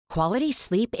Quality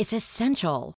sleep is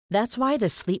essential. That's why the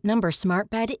Sleep Number Smart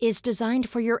Bed is designed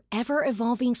for your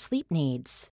ever-evolving sleep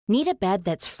needs. Need a bed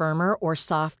that's firmer or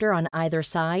softer on either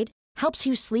side? Helps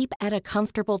you sleep at a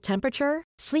comfortable temperature?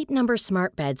 Sleep Number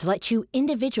Smart Beds let you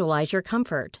individualize your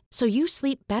comfort, so you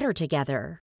sleep better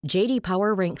together. J.D.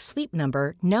 Power ranks Sleep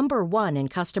Number number 1 in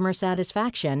customer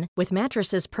satisfaction with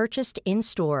mattresses purchased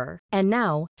in-store. And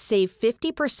now, save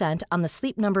 50% on the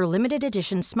Sleep Number Limited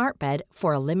Edition Smart Bed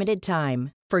for a limited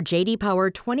time. For J.D. Power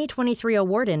 2023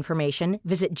 award information,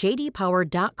 visit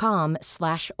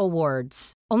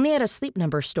jdpower.com/awards. Only at a Sleep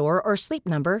Number store or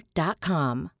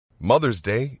sleepnumber.com. Mother's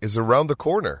Day is around the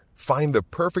corner. Find the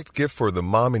perfect gift for the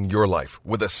mom in your life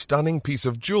with a stunning piece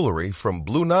of jewelry from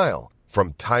Blue Nile.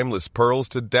 From timeless pearls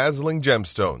to dazzling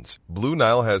gemstones, Blue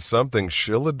Nile has something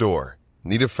she'll adore.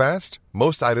 Need it fast?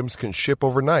 Most items can ship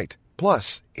overnight.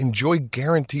 Plus, enjoy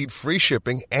guaranteed free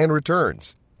shipping and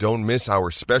returns. Don't miss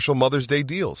our special Mother's Day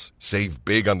deals. Save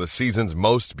big on the season's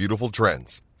most beautiful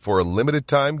trends. For a limited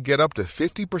time, get up to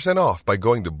 50% off by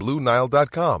going to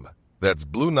BlueNile.com. That's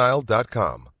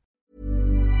BlueNile.com.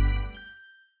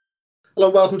 Hello,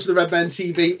 welcome to the Redmen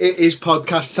TV. It is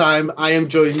podcast time. I am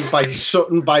joined by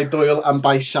Sutton, by Doyle and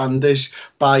by Sanders,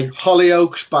 by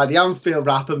Hollyoaks, by the Anfield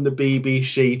Wrap and the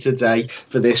BBC today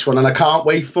for this one. And I can't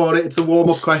wait for it. It's the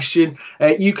warm-up question.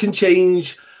 You can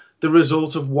change the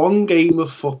result of one game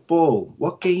of football.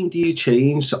 What game do you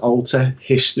change to alter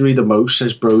history the most,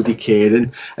 says Brodie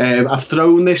Kieran. I've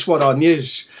thrown this one on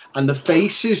yous, and the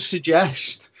faces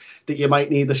suggest that you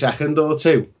might need a second or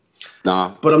two.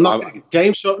 Nah. But I'm not.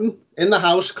 James Sutton in the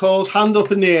house calls, hand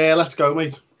up in the air. Let's go,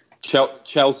 mate.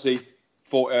 Chelsea,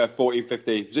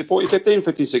 14-15. Is it 14-15 or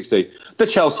 15-16? The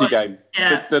Chelsea game.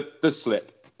 Yeah. The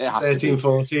slip. It has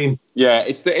 13-14. Yeah,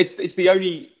 it's the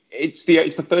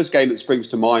first game that springs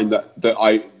to mind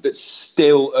that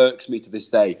still irks me to this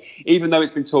day. Even though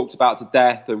it's been talked about to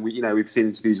death, and we've seen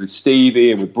interviews with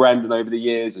Stevie and with Brendan over the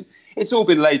years, and it's all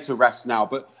been laid to rest now.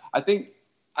 But I think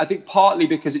partly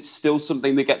because it's still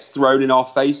something that gets thrown in our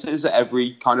faces at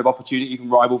every kind of opportunity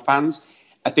from rival fans.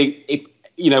 I think if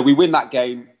we win that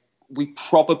game, we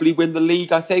probably win the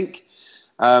league, I think.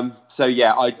 So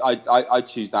yeah, I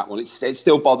choose that one. It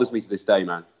still bothers me to this day,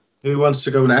 man. Who wants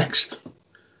to go next?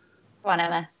 Go on,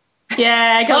 Emma.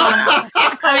 Yeah, go on.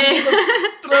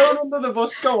 Thrown under the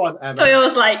bus. Go on, Emma. Doyle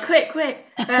was like, quick.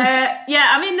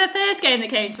 The first game that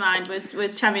came to mind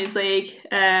was Champions League,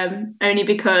 only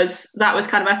because that was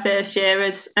kind of my first year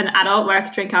as an adult where I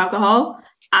could drink alcohol,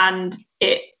 and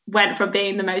it went from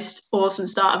being the most awesome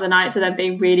start of the night to then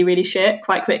being really, really shit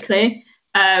quite quickly.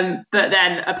 But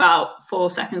then about 4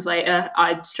 seconds later,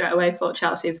 I straight away thought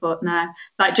Chelsea and thought, nah.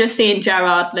 Like, just seeing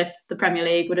Gerrard lift the Premier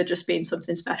League would have just been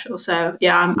something special. So,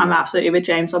 yeah, I'm absolutely with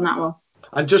James on that one.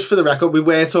 And just for the record, we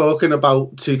were talking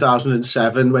about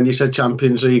 2007 when you said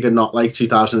Champions League and not like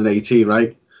 2018,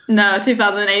 right? No,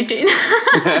 2018.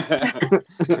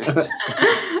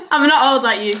 I'm not old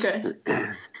like you, Chris.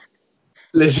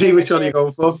 Lizzie, which one are you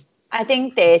going for? I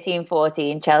think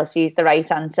 13-14 Chelsea is the right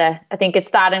answer. I think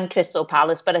it's that and Crystal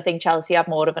Palace, but I think Chelsea had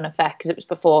more of an effect because it was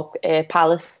before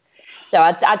Palace. So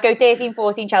I'd go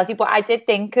 13-14 Chelsea, but I did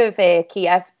think of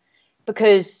Kiev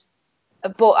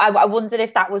but I wondered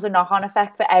if that was a knock-on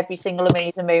effect for every single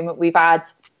amazing moment we've had,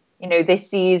 this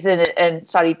season and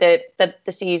the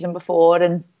season before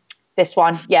and this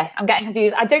one. Yeah, I'm getting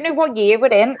confused. I don't know what year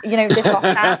we're in. This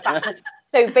lockdown.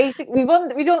 So basically, we won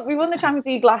the Champions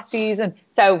League last season.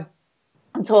 So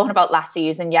I'm talking about last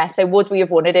season, yeah. So would we have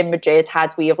won it in Madrid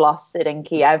had we have lost it in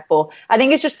Kiev? But I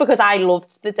think it's just because I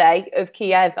loved the day of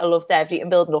Kiev. I loved everything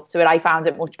building up to it. I found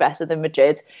it much better than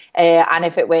Madrid. And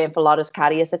if it weren't for Loris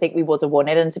Karius, I think we would have won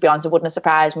it. And to be honest, it wouldn't have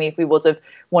surprised me if we would have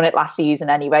won it last season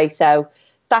anyway. So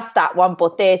that's that one.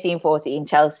 But 13-14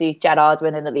 Chelsea, Gerrard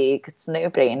winning the league. It's a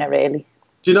no-brainer, really.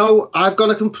 Do you know, I've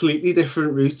gone a completely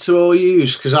different route to all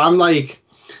yous because I'm like,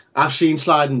 I've seen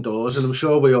sliding doors, and I'm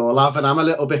sure we all have, and I'm a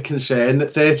little bit concerned that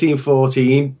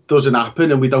 13-14 doesn't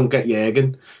happen and we don't get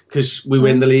Jürgen because we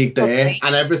win the league there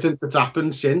and everything that's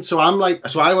happened since. So I'm like,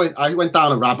 I went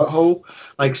down a rabbit hole,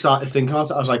 like started thinking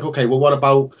about it. I was like, okay, well, what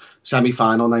about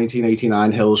semi-final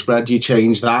 1989 Hillsborough? Do you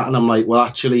change that? And I'm like, well,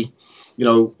 actually,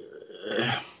 and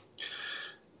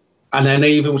then I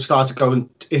even started going,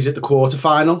 is it the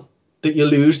quarterfinal? That you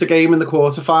lose the game in the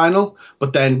quarterfinal,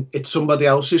 but then it's somebody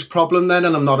else's problem then,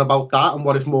 and I'm not about that. And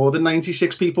what if more than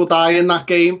 96 people die in that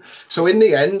game? So in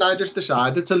the end, I just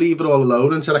decided to leave it all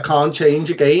alone and said I can't change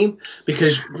a game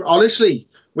because honestly,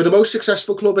 we're the most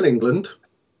successful club in England,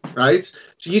 right?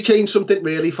 So you change something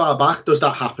really far back, does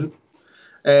that happen?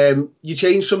 You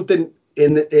change something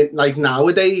in like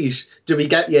nowadays, do we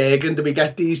get Jürgen? Do we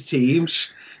get these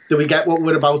teams? do we get what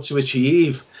we're about to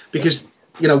achieve? Because,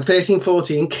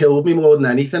 13-14 killed me more than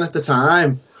anything at the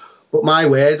time. But my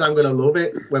words, I'm going to love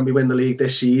it when we win the league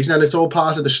this season. And it's all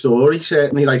part of the story,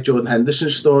 certainly like Jordan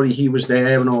Henderson's story. He was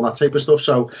there and all that type of stuff.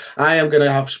 So I am going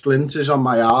to have splinters on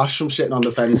my arse from sitting on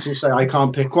the fence and say I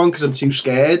can't pick one because I'm too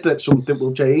scared that something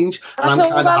will change. And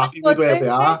I'm kind of happy with where we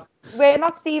are. We're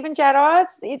not Steven Gerrard.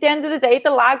 At the end of the day, the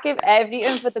lad gave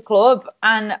everything for the club,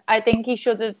 and I think he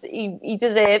should have. He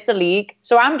deserved the league.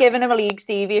 So I'm giving him a league,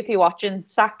 Stevie. If you're watching,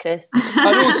 sack Chris.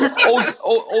 And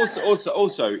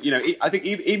also, I think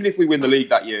even if we win the league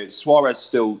that year, Suarez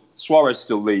still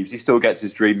leaves. He still gets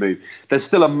his dream move. There's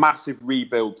still a massive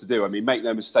rebuild to do. I mean, make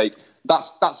no mistake, that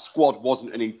squad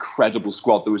wasn't an incredible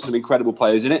squad. There were some incredible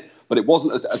players in it, but it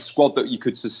wasn't a squad that you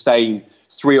could sustain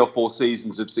 3 or 4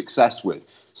 seasons of success with.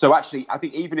 So actually, I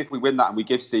think even if we win that and we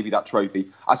give Stevie that trophy,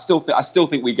 I still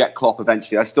think we get Klopp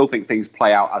eventually. I still think things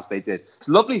play out as they did. It's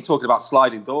lovely talking about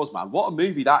sliding doors, man. What a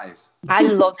movie that is. I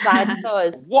love sliding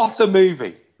doors. What a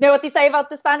movie. You know what they say about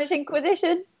the Spanish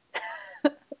Inquisition?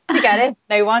 Did you get it?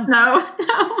 No one? No.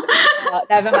 Oh,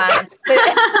 never mind.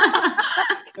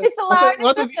 It's hilarious.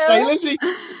 What did he say, Lizzie?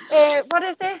 What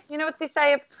is it? You know what they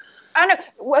say? I don't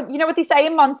know. You know what they say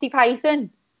in Monty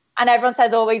Python? And everyone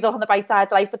says always look on the bright side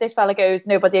of life, but this fella goes,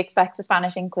 nobody expects a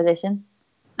Spanish Inquisition.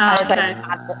 Oh,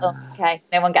 okay,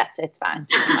 no one gets it, it's fine.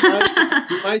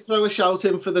 I might throw a shout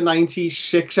in for the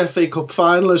 96 FA Cup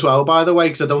final as well, by the way,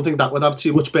 because I don't think that would have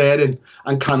too much bearing.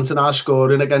 And Cantona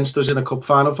scoring against us in a cup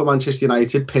final for Manchester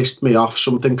United pissed me off,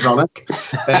 something chronic.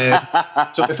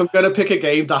 So if I'm going to pick a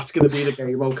game, that's going to be the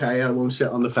game, okay? I won't sit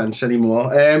on the fence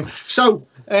anymore. So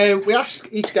we ask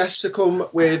each guest to come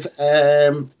with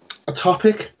a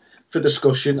topic for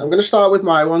discussion. I'm going to start with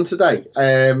my one today,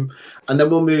 and then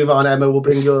we'll move on. Emma, we'll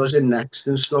bring yours in next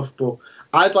and stuff. But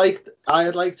I'd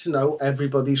like to know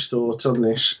everybody's thoughts on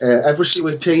this. Obviously,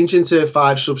 we're changing to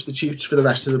 5 substitutes for the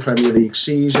rest of the Premier League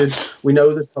season. We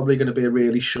know there's probably going to be a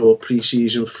really short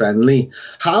pre-season friendly.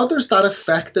 How does that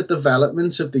affect the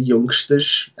development of the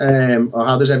youngsters? Or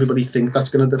how does everybody think that's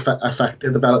going to affect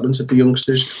the development of the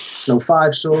youngsters?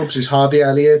 5 subs. Is Harvey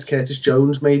Elliott, Curtis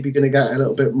Jones maybe going to get a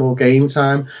little bit more game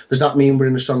time? Does that mean we're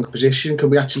in a stronger position? Can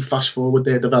we actually fast forward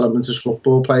their development as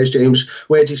football players? James,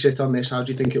 where do you sit on this? How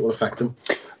do you think it will affect them?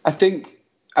 I think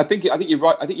you're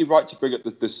right. I think you're right to bring up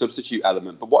the substitute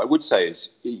element. But what I would say is,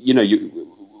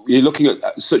 you're looking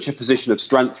at such a position of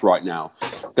strength right now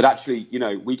that actually,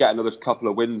 we get another couple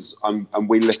of wins and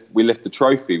we lift the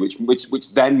trophy, which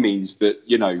then means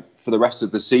that, for the rest of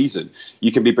the season,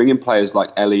 you can be bringing players like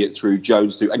Elliott through,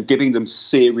 Jones through, and giving them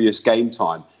serious game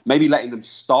time. Maybe letting them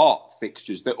start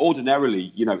fixtures that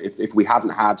ordinarily, if we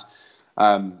hadn't had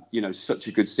such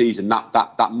a good season,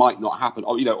 that might not happen.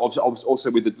 Also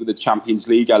with the Champions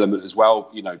League element as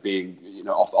well, being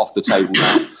off the table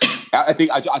now. I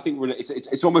think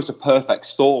it's almost a perfect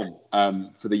storm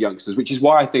for the youngsters, which is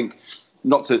why I think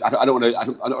I don't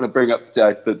want to bring up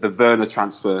the Werner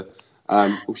transfer.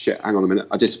 Oh shit! Hang on a minute,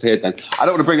 I disappeared then. I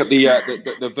don't want to bring up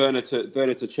the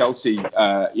Werner to Chelsea,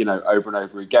 over and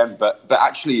over again. But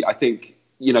actually, I think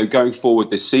going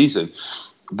forward this season,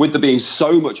 with there being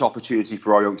so much opportunity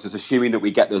for our youngsters, assuming that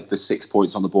we get the 6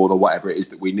 points on the board or whatever it is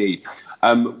that we need,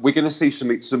 we're going to see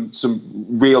some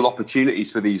real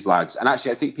opportunities for these lads. And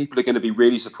actually, I think people are going to be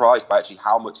really surprised by actually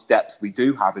how much depth we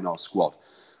do have in our squad.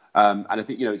 And I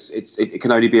think it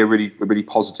can only be a really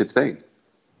positive thing.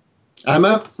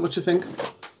 Emma, what do you think?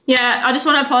 Yeah, I just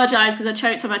want to apologise because I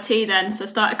choked on my tea then, so I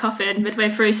started coughing midway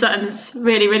through Sutton's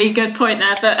really, really good point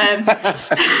there.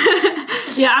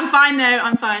 But yeah, I'm fine now.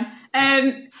 I'm fine.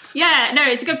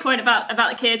 It's a good point about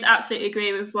the kids. Absolutely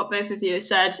agree with what both of you have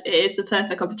said. It is the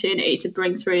perfect opportunity to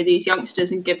bring through these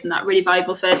youngsters and give them that really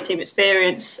valuable first team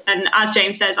experience. And as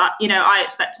James says, I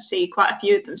expect to see quite a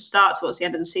few of them start towards the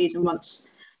end of the season once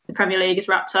the Premier League is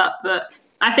wrapped up. But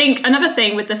I think another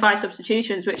thing with the 5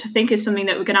 substitutions, which I think is something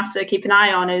that we're going to have to keep an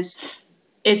eye on, is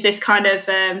this kind of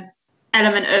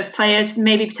element of players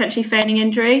maybe potentially feigning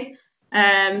injury.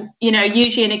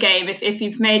 Usually in a game, if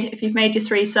you've made your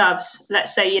 3 subs,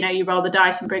 let's say you roll the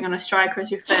dice and bring on a striker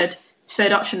as your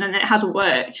third option, and it hasn't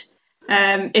worked.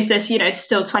 If there's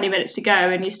still 20 minutes to go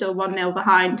and you're still 1-0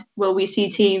 behind, will we see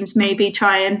teams maybe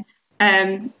try and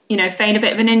feign a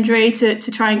bit of an injury to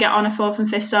try and get on a 4th and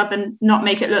 5th sub and not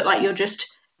make it look like you're just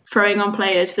throwing on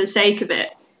players for the sake of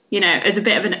it, as a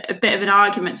bit of an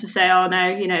argument to say, oh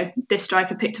no, this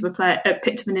striker picked up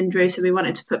an injury, so we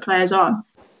wanted to put players on.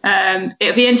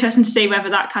 It'll be interesting to see whether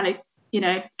that kind of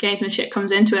gamesmanship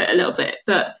comes into it a little bit,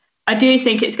 but I do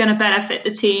think it's going to benefit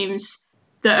the teams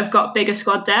that have got bigger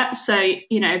squad depth. So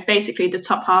basically the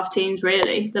top half teams,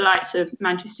 really, the likes of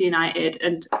Manchester United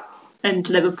and and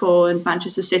Liverpool and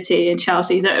Manchester City and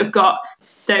Chelsea that have got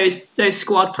those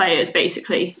squad players,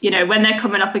 basically. You know, when they're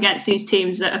coming up against these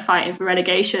teams that are fighting for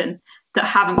relegation that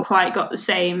haven't quite got the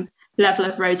same level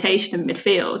of rotation in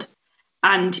midfield,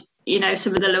 and you know,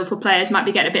 some of the Liverpool players might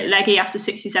be getting a bit leggy after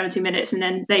 60, 70 minutes, and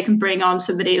then they can bring on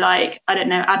somebody like, I don't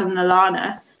know, Adam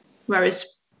Lallana,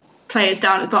 whereas players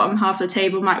down at the bottom half of the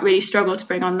table might really struggle to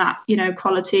bring on that, you know,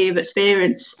 quality of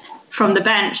experience from the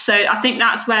bench. So I think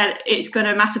that's where it's going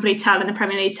to massively tell in the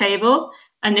Premier League table.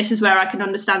 And this is where I can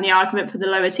understand the argument for the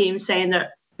lower teams saying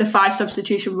that the 5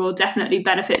 substitution rule definitely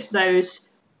benefits those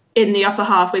in the upper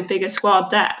half with bigger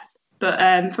squad depth.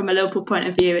 But from a Liverpool point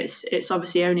of view, it's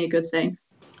obviously only a good thing.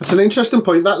 It's an interesting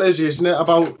point, that, Liz, isn't it?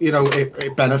 About, you know,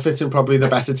 it benefiting probably the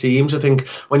better teams. I think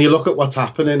when you look at what's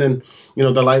happening and, you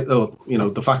know,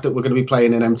 the fact that we're going to be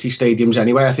playing in empty stadiums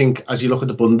anyway, I think as you look at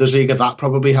the Bundesliga, that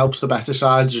probably helps the better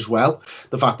sides as well.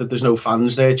 The fact that there's no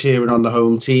fans there cheering on the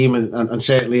home team, and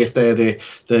certainly if they're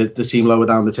the team lower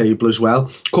down the table as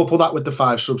well. Couple that with the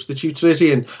 5 substitutes,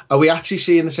 Lizzie, and are we actually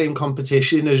seeing the same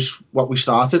competition as what we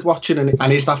started watching,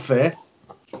 and is that fair?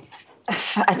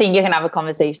 I think you can have a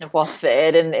conversation of what's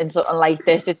fair in something like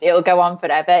this. It'll go on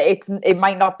forever. It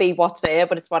might not be what's fair,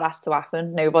 but it's what has to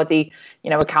happen. Nobody, you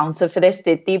know, accounted for this,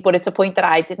 did they? But it's a point that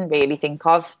I didn't really think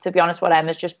of, to be honest. What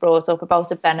Emma's just brought up about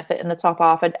the benefit in the top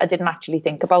half, I didn't actually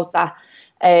think about that.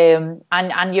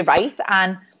 And you're right.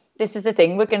 And this is the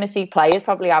thing, we're going to see players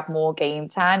probably have more game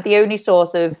time. The only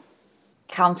sort of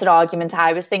counter argument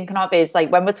I was thinking of is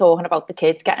like when we're talking about the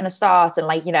kids getting a start and,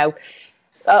 like, you know,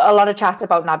 a lot of chat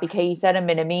about Naby Keita and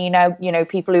Minamino, you know,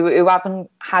 people who haven't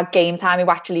had game time, who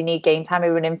actually need game time, who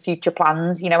are in future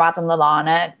plans. You know, Adam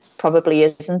Lallana probably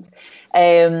isn't.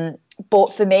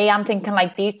 But for me, I'm thinking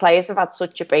like these players have had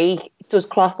such a break. Does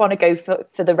Klopp want to go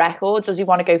for the record? Does he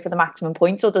want to go for the maximum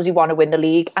points, or does he want to win the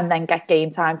league and then get game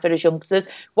time for his youngsters?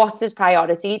 What's his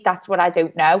priority? That's what I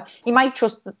don't know. He might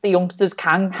trust that the youngsters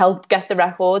can help get the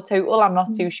record total. I'm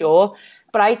not too sure.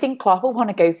 But I think Klopp will want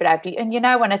to go for everything, you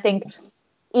know, and I think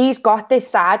he's got this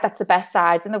side that's the best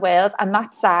side in the world, and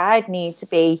that side needs to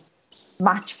be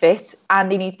match fit, and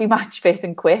they need to be match fit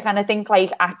and quick. And I think,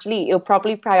 like, actually he'll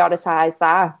probably prioritise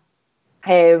that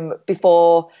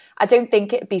before. I don't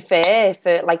think it'd be fair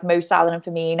for like Mo Salah and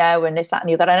Firmino and this, that and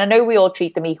the other, and I know we all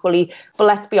treat them equally, but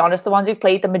let's be honest, the ones who've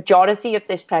played the majority of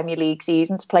this Premier League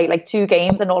season to play like 2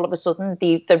 games and all of a sudden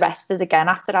the rested again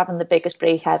after having the biggest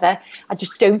break ever. I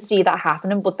just don't see that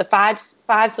happening. But the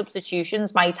five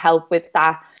substitutions might help with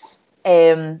that.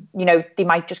 You know, they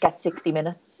might just get 60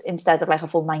 minutes instead of like a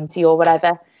full 90 or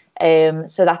whatever.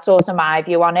 So that's also my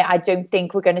view on it. I don't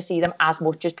think we're going to see them as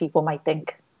much as people might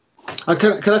think.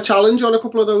 Can I challenge on a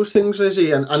couple of those things,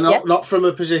 Lizzie, and not from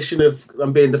a position of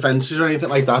being defensive or anything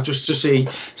like that, just to see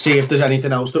if there's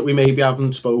anything else that we maybe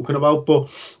haven't spoken about.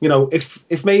 But, you know,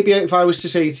 if I was to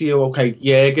say to you, okay,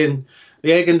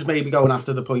 Jurgen's maybe going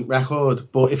after the point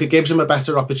record, but if it gives him a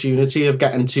better opportunity of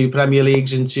getting 2 Premier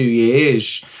Leagues in 2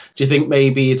 years, do you think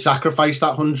maybe he'd sacrifice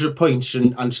that 100 points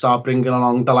and start bringing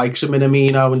along the likes of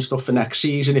Minamino and stuff for next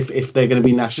season if they're going to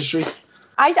be necessary?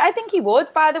 I think he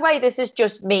would, by the way. This is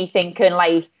just me thinking,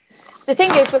 like, the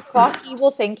thing is with Klopp, he will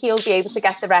think he'll be able to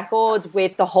get the records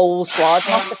with the whole squad,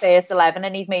 not the first 11,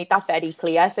 and he's made that very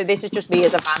clear. So this is just me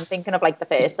as a fan thinking of like the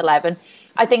first 11.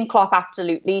 I think Klopp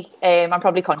absolutely, I'm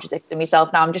probably contradicting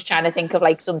myself now, I'm just trying to think of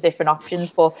like some different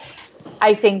options, but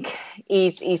I think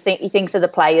he thinks of the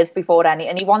players before any,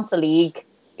 and he wants a league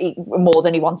more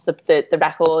than he wants the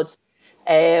records.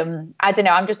 I don't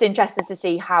know, I'm just interested to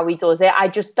see how he does it.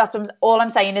 All I'm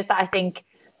saying is that I think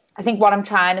what I'm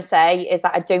trying to say is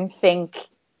that I don't think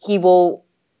he will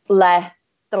let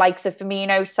the likes of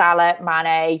Firmino, Salah,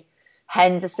 Mane,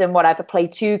 Henderson, whatever, play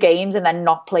 2 games and then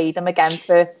not play them again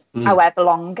for however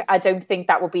long. I don't think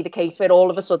that will be the case where all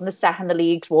of a sudden the second the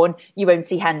league's won, you won't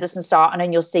see Henderson starting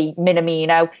and you'll see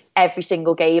Minamino every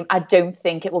single game. I don't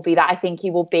think it will be that. I think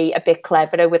he will be a bit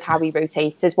cleverer with how he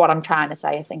rotates, is what I'm trying to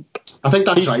say, I think. I think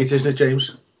that's right, isn't it,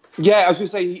 James? Yeah, I was going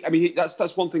to say, I mean,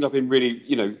 that's one thing I've been really,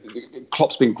 you know,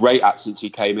 Klopp's been great at since he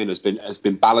came in, has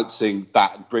been balancing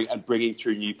that and bringing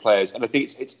through new players. And I think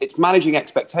it's managing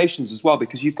expectations as well,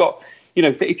 because you've got, you know,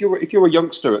 if you're a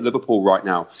youngster at Liverpool right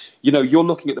now, you know, you're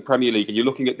looking at the Premier League and you're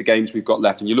looking at the games we've got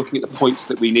left and you're looking at the points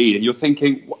that we need and you're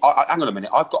thinking, hang on a minute,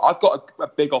 I've got a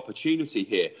big opportunity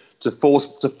here to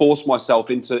force myself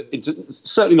into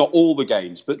certainly not all the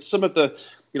games, but some of the,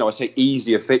 you know, I say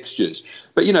easier fixtures.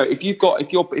 But, you know, if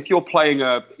you're playing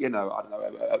a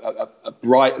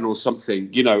Brighton or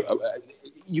something, you know,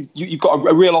 you've got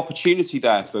a real opportunity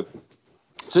there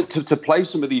to play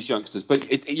some of these youngsters.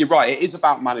 But you're right, it is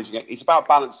about managing it. It's about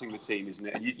balancing the team, isn't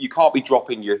it? And you can't be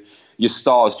dropping your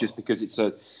stars just because it's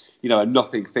a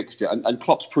nothing fixture. And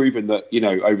Klopp's proven that,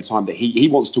 over time that he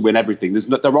wants to win everything.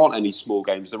 There aren't any small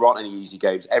games. There aren't any easy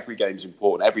games. Every game's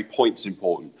important. Every point's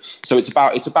important. So it's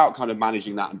about kind of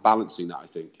managing that and balancing that, I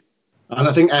think. And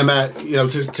I think, Emma,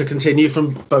 to continue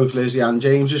from both Lizzie and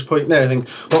James's point there, I think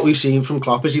what we've seen from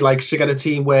Klopp is he likes to get a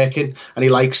team working, and he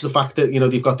likes the fact that,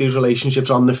 they've got these relationships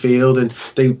on the field and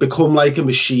they become like a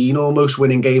machine almost,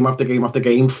 winning game after game after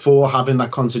game for having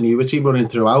that continuity running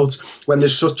throughout. When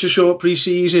there's such a short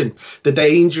pre-season, the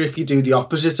danger if you do the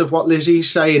opposite of what Lizzie's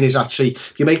saying is actually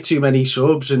if you make too many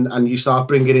subs and you start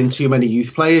bringing in too many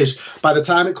youth players, by the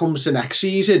time it comes to next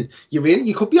season,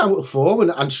 you could be out of form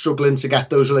and struggling to get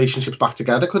those relationships back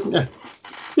together, couldn't you?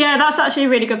 Yeah, that's actually a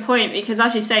really good point, because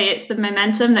as you say, it's the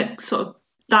momentum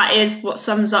that is what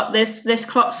sums up this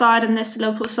Klopp side and this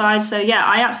Liverpool side. So yeah,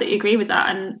 I absolutely agree with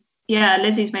that. And yeah,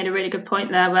 Lizzie's made a really good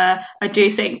point there, where I do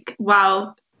think,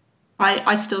 while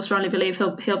I still strongly believe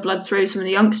he'll blood through some of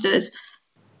the youngsters,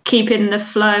 keeping the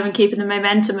flow and keeping the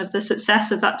momentum of the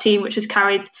success of that team, which has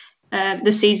carried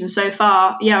the season so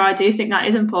far. Yeah, I do think that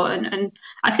is important, and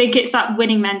I think it's that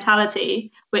winning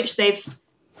mentality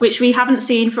which we haven't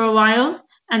seen for a while.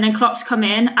 And then Klopp's come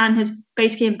in and has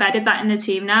basically embedded that in the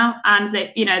team now. And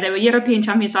they were European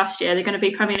champions last year. They're going to be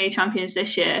Premier League champions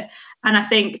this year. And I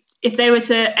think if they were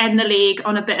to end the league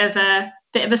on a bit of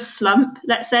a slump,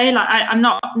 let's say, like I'm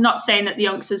not saying that the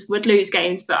youngsters would lose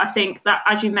games, but I think that,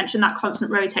 as you mentioned, that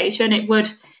constant rotation, it would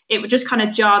just kind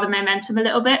of jar the momentum a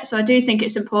little bit. So I do think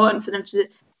it's important for them to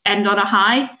end on a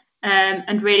high,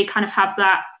 and really kind of have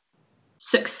that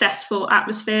successful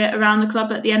atmosphere around the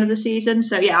club at the end of the season.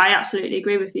 So yeah, I absolutely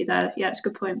agree with you there. Yeah, it's a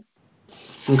good point.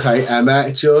 Okay, Emma,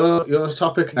 it's your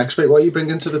topic next week. What are you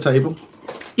bringing to the table?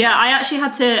 Yeah, I actually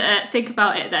had to think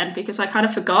about it then, because I kind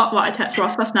of forgot what I texted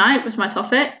Ross last night was my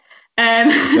topic.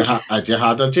 Had you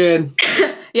had a gin?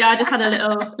 Yeah, I just had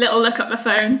a little look at my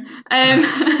phone.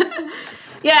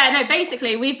 Yeah, no,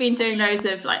 basically we've been doing loads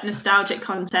of like nostalgic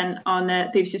content on the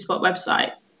BBC Sport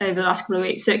website over the last couple of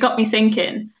weeks. So it got me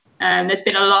thinking. There's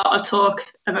been a lot of talk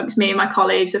amongst me and my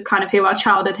colleagues of kind of who our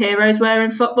childhood heroes were in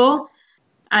football.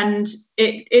 And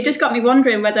it just got me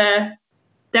wondering whether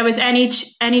there was any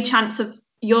chance of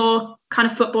your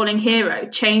kind of footballing hero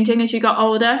changing as you got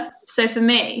older. So for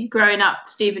me, growing up,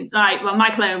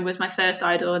 Michael Owen was my first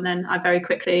idol, and then I very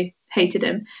quickly hated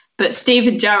him. But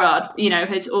Steven Gerrard,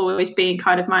 has always been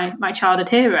kind of my childhood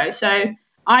hero. So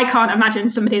I can't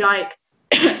imagine somebody like,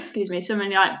 Van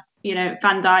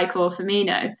Dijk or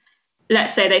Firmino.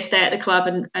 Let's say they stay at the club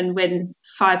and win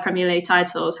 5 Premier League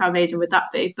titles. How amazing would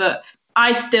that be? But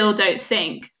I still don't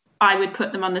think I would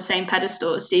put them on the same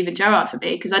pedestal as Steven Gerrard for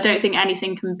me, because I don't think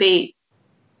anything can beat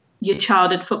your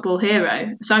childhood football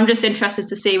hero. So I'm just interested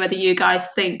to see whether you guys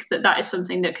think that is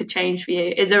something that could change for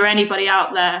you. Is there anybody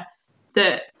out there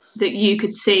that you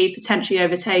could see potentially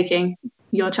overtaking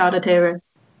your childhood hero?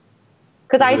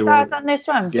 Could I start on this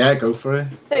one? Yeah, go for it.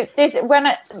 So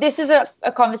this is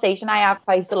a conversation I have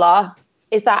quite a lot,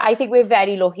 is that I think we're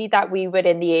very lucky that we were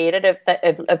in the era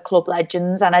of club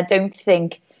legends, and I don't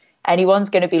think anyone's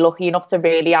going to be lucky enough to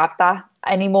really have that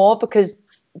anymore, because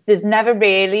there's never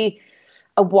really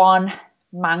a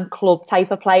one-man club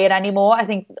type of player anymore. I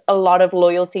think a lot of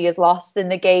loyalty is lost in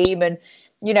the game, and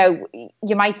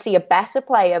you might see a better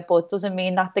player, but doesn't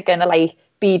mean that they're going to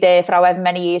be there for however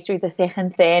many years through the thick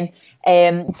and thin.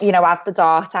 Have the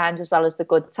dark times as well as the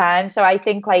good times. So I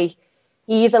think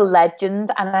he's a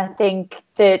legend, and I think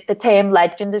the term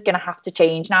legend is going to have to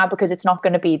change now, because it's not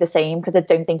going to be the same, because I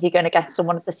don't think you're going to get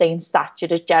someone of the same stature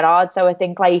as Gerrard. So I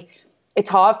think it's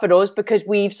hard for us, because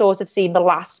we've sort of seen the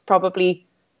last probably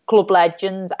club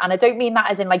legend, and I don't mean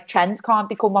that as in Trent can't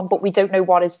become one, but we don't know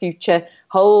what his future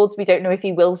holds. We don't know if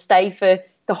he will stay for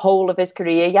the whole of his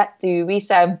career yet, do we?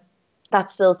 So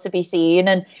that's still to be seen.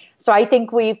 And so I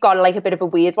think we've got a bit of a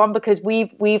weird one, because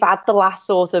we've had the last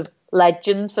sort of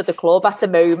legend for the club at the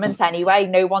moment anyway.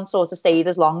 No one sort of stayed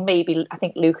as long. Maybe I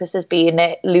think Lucas has been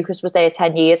it. Lucas was there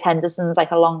 10 years. Henderson's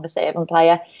a longer serving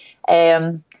player.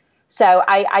 So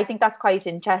I think that's quite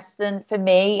interesting. For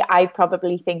me, I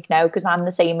probably think no, because I'm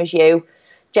the same as you.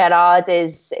 Gerrard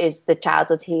is the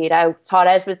childhood hero.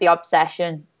 Torres was the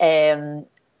obsession. So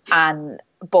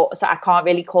I can't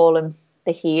really call him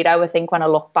the hero, I think, when I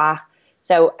look back.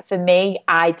 So for me,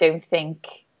 I don't think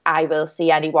I will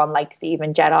see anyone like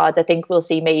Steven Gerrard. I think we'll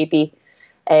see maybe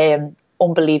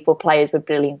unbelievable players with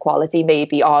brilliant quality,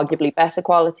 maybe arguably better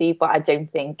quality, but I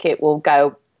don't think it will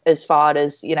go as far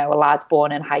as, a lad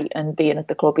born in Heighton being at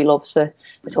the club he loves for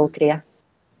his whole career.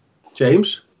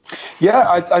 James? Yeah,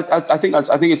 I think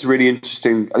it's a really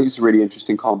interesting. I think it's a really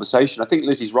interesting conversation. I think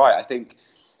Lizzie's right. I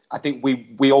think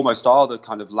we almost are the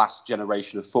kind of last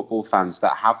generation of football fans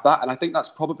that have that, and I think that's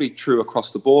probably true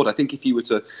across the board. I think if you were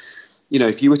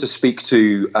to speak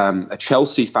to a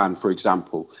Chelsea fan, for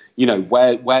example,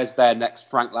 where's their next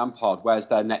Frank Lampard, where's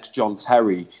their next John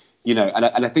Terry, and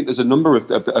I think there's a number of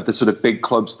the sort of big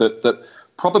clubs that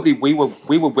probably we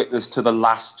were witness to the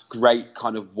last great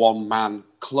kind of one man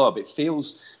club. It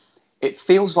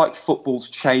feels like football's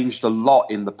changed a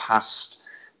lot in the past.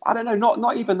 I don't know,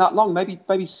 not even that long,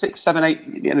 maybe 6, 7,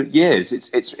 8 years.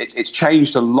 It's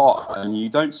changed a lot, and you're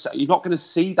not going to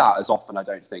see that as often. I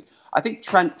don't think. I think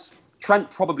Trent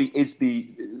probably is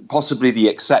possibly the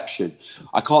exception.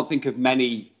 I can't think of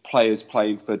many players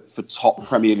playing for top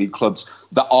Premier League clubs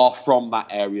that are from that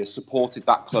area, supported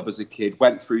that club as a kid,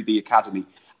 went through the academy,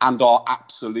 and are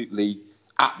absolutely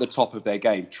at the top of their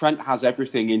game. Trent has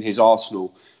everything in his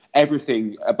arsenal.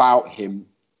 Everything about him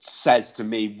says to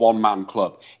me, one-man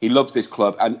club. He loves this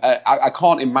club. And I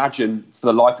can't imagine for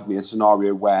the life of me a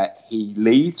scenario where he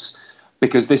leaves,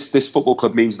 because this football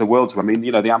club means the world to him. I mean,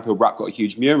 the Anfield Wrap got a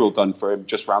huge mural done for him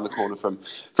just round the corner from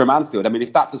Anfield. I mean,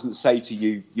 if that doesn't say to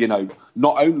you,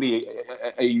 not only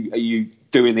are you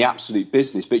doing the absolute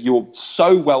business, but you're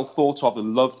so well thought of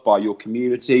and loved by your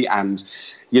community and,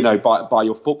 by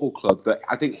your football club, that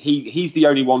I think he's the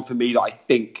only one for me that I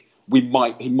think he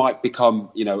might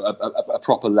become, a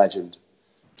proper legend.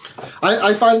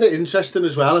 I find it interesting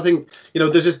as well. I think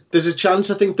there's a chance.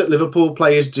 I think that Liverpool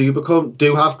players do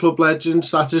have club legend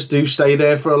status, do stay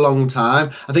there for a long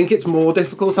time. I think it's more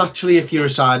difficult actually if you're a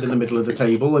side in the middle of the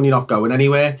table and you're not going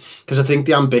anywhere, because I think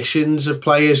the ambitions of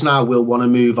players now will want to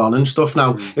move on and stuff.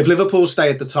 Now, if Liverpool stay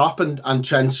at the top and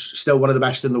Trent's still one of the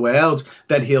best in the world,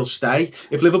 then he'll stay.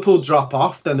 If Liverpool drop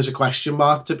off, then there's a question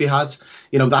mark to be had.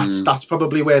 That's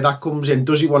probably where that comes in.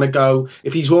 Does he want to go?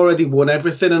 If he's already won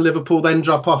everything and Liverpool then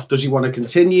drop off, does he want to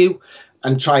continue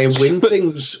and try and win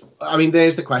things? I mean,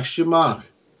 there's the question mark.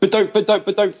 But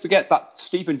don't forget that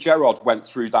Steven Gerrard went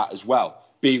through that as well,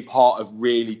 being part of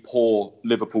really poor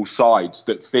Liverpool sides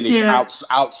that finished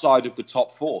outside of the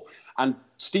top four. And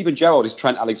Steven Gerrard is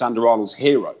Trent Alexander-Arnold's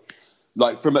hero,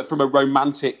 like from a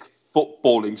romantic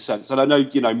footballing sense. And I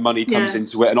know money comes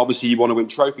into it, and obviously you want to win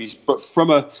trophies, but from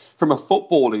a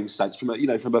footballing sense, from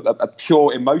a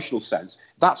pure emotional sense,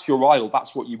 that's your idol,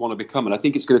 that's what you want to become. And I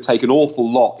think it's going to take an awful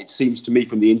lot, it seems to me,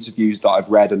 from the interviews that I've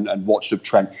read and watched of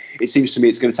Trent, it seems to me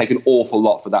it's going to take an awful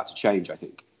lot for that to change, I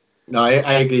think. No,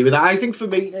 I agree with that. I think for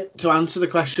me, to answer the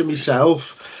question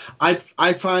myself,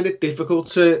 I find it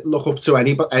difficult to look up to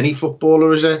any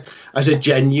footballer as a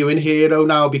genuine hero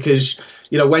now, because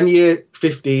when you're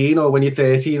 15 or when you're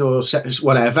 13 or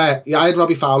whatever, I had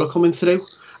Robbie Fowler coming through,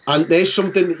 and there's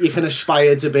something that you can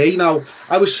aspire to be. Now,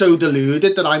 I was so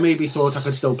deluded that I maybe thought I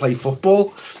could still play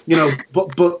football,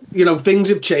 but things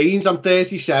have changed. I'm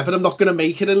 37. I'm not going to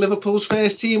make it in Liverpool's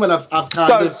first team, and I've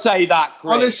don't say that,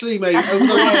 Chris. Honestly, mate.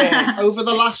 Over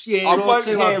the last year or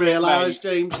two, I've realised,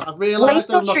 James. I've realised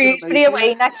I'm not going to make it.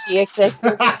 Away next year, Chris.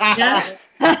 Yeah.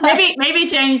 Maybe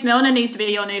James Milner needs to be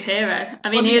your new hero. I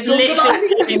mean, he's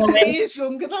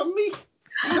younger than me.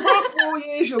 He's about 4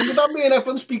 years younger than me, and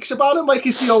everyone speaks about him like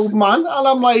he's the old man. And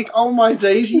I'm like, oh my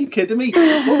days, are you kidding me?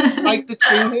 But, like, the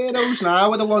true heroes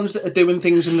now are the ones that are doing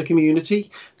things in the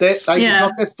community. It's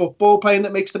not their football playing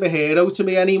that makes them a hero to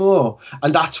me anymore.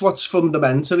 And that's what's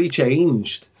fundamentally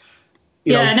changed.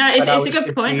 It's a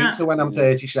good point. To when I'm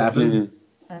 37.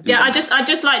 Yeah, I'd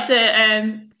just like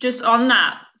to just on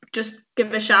that, just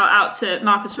give a shout out to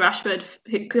Marcus Rashford,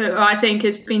 who I think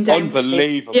has been doing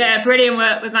unbelievable. Yeah, brilliant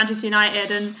work with Manchester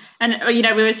United, and we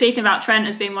were speaking about Trent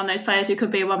as being one of those players who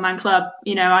could be a one-man club.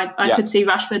 I could see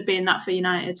Rashford being that for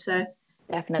United. So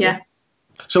definitely. Yeah.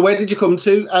 So where did you come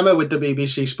to, Emma, with the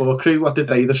BBC Sport crew? What did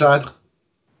they decide?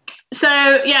 So,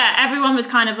 everyone was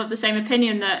kind of the same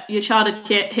opinion that your childhood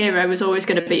hero was always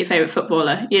going to be your favourite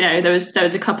footballer. There was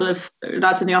a couple of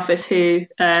lads in the office who,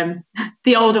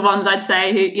 the older ones, I'd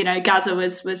say, who, Gazza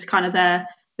was kind of their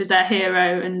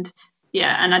hero. And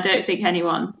I don't think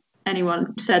anyone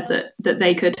said that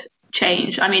they could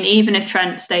change. I mean, even if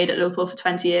Trent stayed at Liverpool for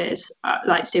 20 years,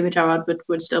 like Steven Gerrard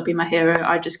would still be my hero.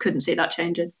 I just couldn't see that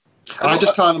changing. I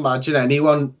just can't imagine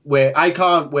anyone I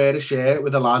can't wear a shirt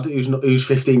with a lad who's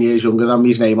 15 years younger than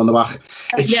me's name on the back.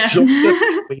 It's just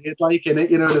a weird, like, innit?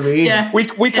 You know what I mean? Yeah. We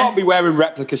can't be wearing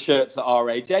replica shirts at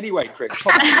our age anyway, Chris.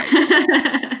 Come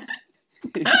on.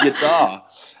 You are.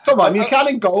 Come on, you can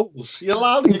in goals. You're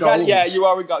allowed in goals. You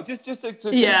are in goals. Just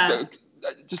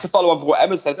to follow on from what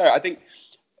Emma said there, I think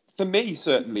for me,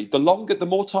 certainly, the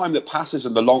more time that passes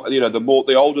and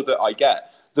the older that I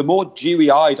get, the more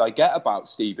dewy-eyed I get about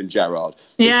Steven Gerrard.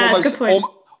 Yeah, that's a good point.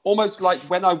 Almost like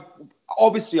when I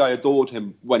adored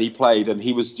him when he played, and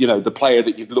he was, the player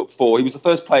that you'd look for. He was the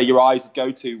first player your eyes would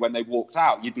go to when they walked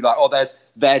out. You'd be like, oh,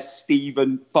 there's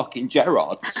Steven fucking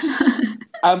Gerrard.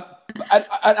 And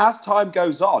as time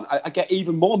goes on, I get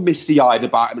even more misty-eyed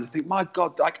about him, and I think, my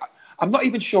God, I'm not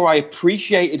even sure I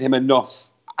appreciated him enough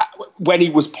when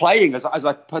he was playing as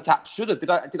I perhaps should have.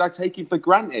 Did I take him for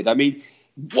granted? I mean,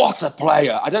 what a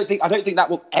player! I don't think that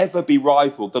will ever be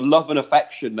rivaled. The love and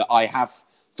affection that I have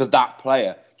for that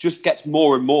player just gets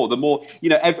more and more. The more,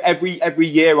 every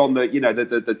year on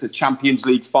the Champions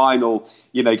League final,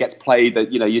 gets played.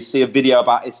 That you see a video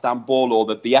about Istanbul, or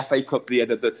the FA Cup,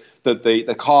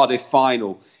 the Cardiff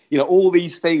final. All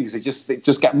these things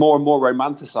just get more and more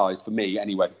romanticised for me,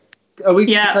 anyway. Are we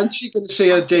potentially going to see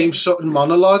a James Sutton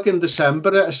monologue in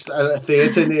December at a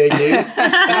theatre near you?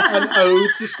 An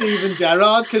ode to Steven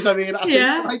Gerrard? Because I think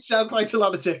I might sell quite a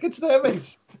lot of tickets there,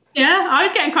 mate. Yeah, I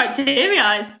was getting quite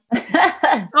teary-eyed.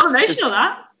 Oh, emotional,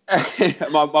 that.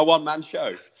 my one-man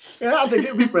show. Yeah, I think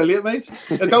it'd be brilliant, mate.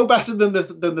 It'll go better than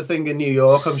the thing in New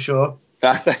York, I'm sure.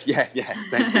 Yeah, thank you.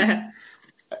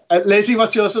 Lizzie,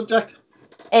 what's your subject?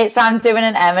 So I'm doing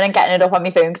an M and getting it up on my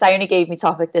phone because I only gave me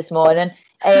topic this morning.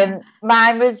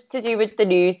 Mine was to do with the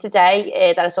news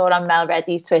today that I saw on Mel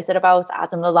Reddy's Twitter about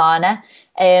Adam Lallana,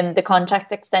 the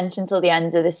contract extension till the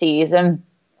end of the season,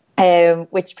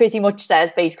 which pretty much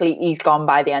says basically he's gone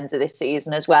by the end of this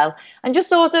season as well. And just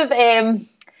sort of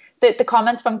the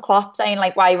comments from Klopp saying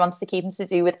like why he wants to keep him to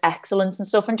do with excellence and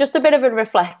stuff, and just a bit of a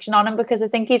reflection on him because I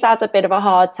think he's had a bit of a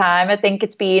hard time. I think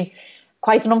it's been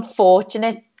quite an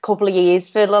unfortunate couple of years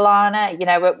for Lallana.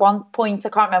 At one point, I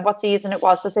can't remember what season it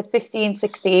was it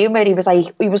 15-16, where he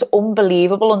was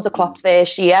unbelievable under Klopp's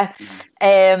first year.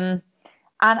 And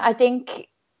I think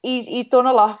he's done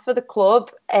a lot for the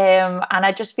club. And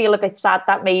I just feel a bit sad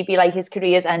that maybe like his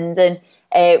career's ending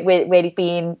where he's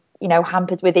been,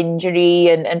 hampered with injury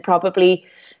and probably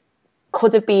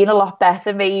could have been a lot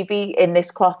better maybe in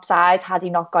this Klopp side had he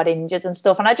not got injured and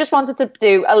stuff. And I just wanted to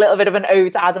do a little bit of an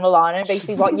ode to Adam Lallana and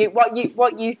basically what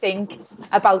you think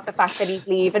about the fact that he's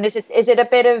leaving. Is it a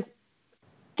bit of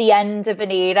the end of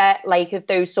an era, like of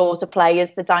those sort of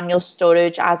players, the Daniel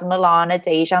Sturridge, Adam Lallana,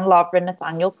 Dejan Lovren,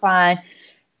 Nathaniel Klein?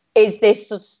 Is this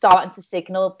starting to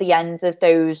signal the end of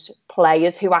those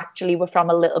players who actually were from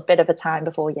a little bit of a time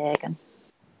before Jurgen?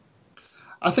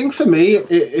 I think for me,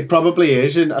 it probably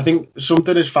is. And I think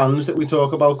something as fans that we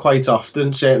talk about quite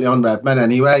often, certainly on Redmen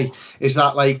anyway, is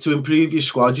that like to improve your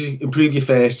squad, you improve your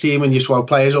first team and your squad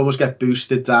players almost get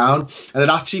boosted down. And it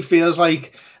actually feels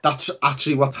like that's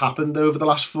actually what's happened over the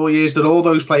last 4 years, that all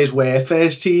those players were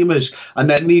first teamers and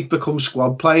then they've become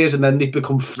squad players and then they've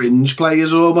become fringe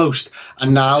players almost.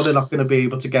 And now they're not going to be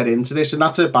able to get into this. And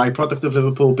that's a byproduct of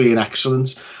Liverpool being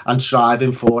excellent and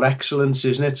striving for excellence,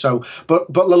 isn't it? So,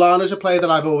 but Lallana's a player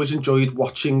that I've always enjoyed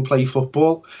watching play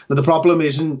football. Now, the problem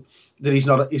isn't that he's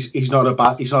not a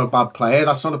bad player.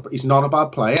 He's not a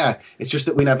bad player. It's just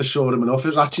that we never saw him enough.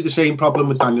 It's actually the same problem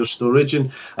with Daniel Sturridge,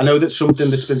 and I know that's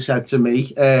something that's been said to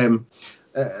me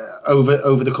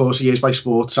over the course of years by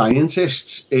sports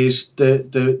scientists, is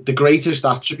the greatest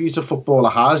attribute a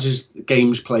footballer has is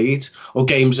games played or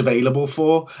games available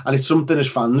for, and it's something as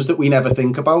fans that we never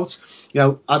think about.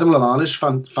 Adam Lallana's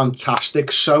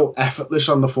fantastic, so effortless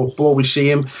on the football. We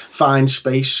see him find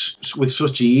space with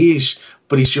such ease,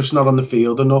 but he's just not on the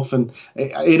field enough. And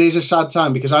it is a sad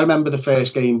time because I remember the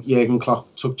first game Jurgen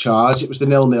Klopp took charge. It was the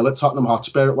 0-0 at Tottenham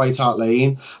Hotspur at White Hart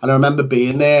Lane. And I remember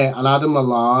being there, and Adam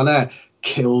Lallana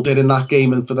killed it in that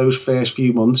game. And for those first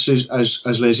few months,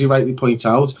 as Lizzie rightly points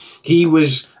out, he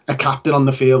was a captain on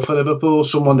the field for Liverpool,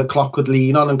 someone that Klopp could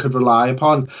lean on and could rely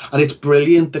upon. And it's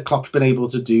brilliant that Klopp's been able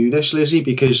to do this, Lizzie,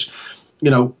 because,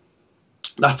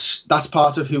 that's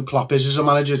part of who Klopp is as a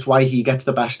manager. It's why he gets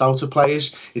the best out of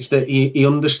players. It's that he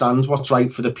understands what's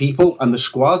right for the people and the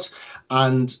squad.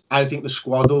 And I think the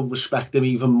squad will respect him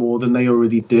even more than they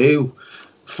already do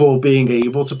for being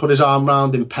able to put his arm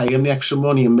around him, pay him the extra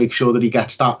money and make sure that he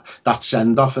gets that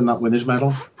send-off and that winner's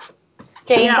medal.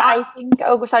 James, I think...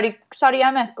 Oh, sorry,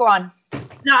 Emma, go on.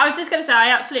 No, I was just going to say I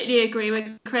absolutely agree with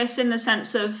Chris in the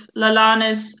sense of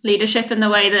Lallana's leadership and the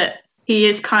way that he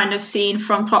is kind of seen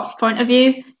from Klopp's point of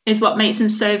view is what makes him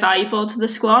so valuable to the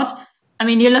squad. I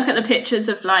mean, you look at the pictures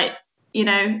of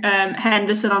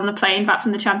Henderson on the plane back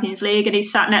from the Champions League and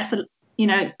he's sat next to,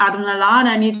 Adam Lallana,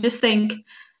 and you just think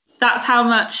that's how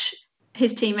much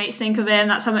his teammates think of him.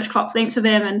 That's how much Klopp thinks of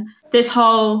him. And this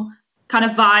whole kind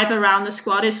of vibe around the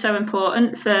squad is so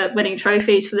important for winning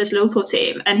trophies for this Liverpool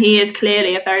team. And he is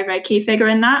clearly a very, very key figure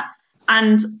in that.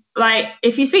 And like,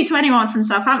 if you speak to anyone from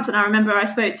Southampton, I remember I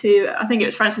spoke to, I think it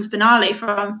was Francis Benali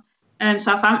from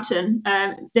Southampton.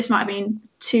 This might have been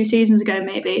 2 seasons ago,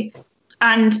 maybe.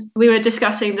 And we were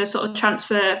discussing the sort of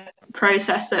transfer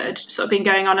process that had sort of been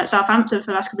going on at Southampton for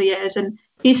the last couple of years. And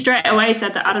he straight away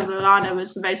said that Adam Lallana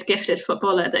was the most gifted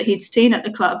footballer that he'd seen at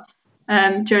the club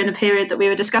during the period that we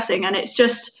were discussing. And it's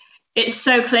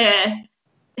so clear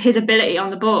his ability on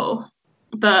the ball.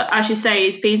 But as you say,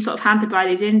 he's been sort of hampered by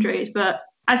these injuries. But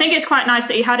I think it's quite nice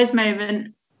that he had his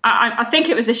moment. I think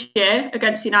it was this year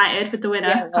against United with the winner.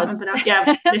 Yeah, Can't remember now.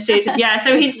 Yeah, this season. Yeah,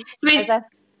 so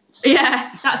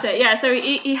yeah, that's it. Yeah, so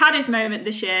he had his moment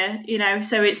this year,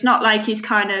 so it's not like he's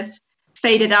kind of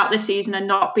faded out this season and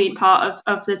not been part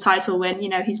of the title win.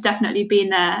 He's definitely been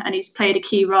there and he's played a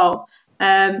key role.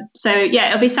 So yeah,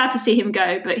 it'll be sad to see him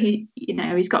go, but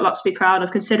he's got lots to be proud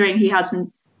of, considering he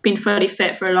hasn't been fully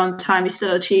fit for a long time. He's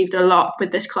still achieved a lot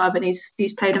with this club and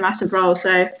he's played a massive role.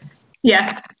 So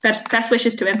yeah, best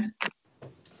wishes to him.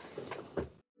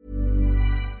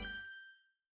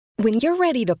 When you're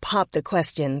ready to pop the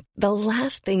question, the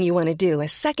last thing you want to do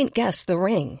is second-guess the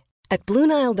ring. At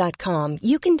BlueNile.com,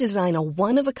 you can design a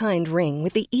one-of-a-kind ring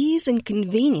with the ease and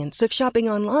convenience of shopping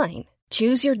online.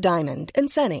 Choose your diamond and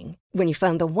setting. When you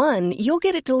find the one, you'll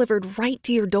get it delivered right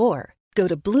to your door. Go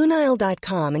to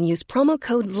BlueNile.com and use promo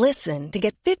code LISTEN to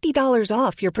get $50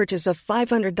 off your purchase of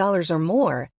 $500 or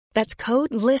more. That's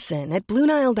code LISTEN at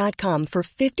BlueNile.com for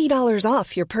 $50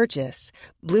 off your purchase.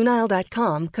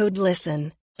 BlueNile.com, code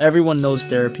LISTEN. Everyone knows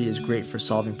therapy is great for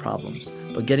solving problems,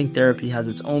 but getting therapy has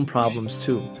its own problems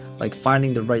too, like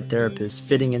finding the right therapist,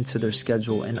 fitting into their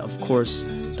schedule, and of course,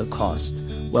 the cost.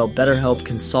 Well, BetterHelp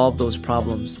can solve those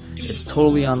problems. It's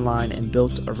totally online and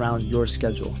built around your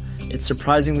schedule. It's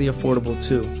surprisingly affordable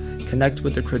too. Connect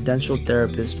with a credentialed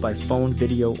therapist by phone,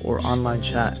 video, or online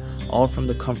chat, all from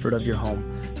the comfort of your home.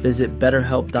 Visit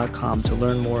BetterHelp.com to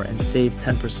learn more and save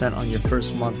 10% on your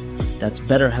first month. That's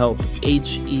BetterHelp,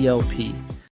 H-E-L-P.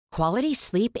 Quality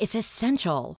sleep is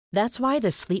essential. That's why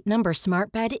the Sleep Number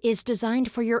Smart Bed is designed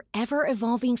for your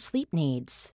ever-evolving sleep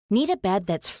needs. Need a bed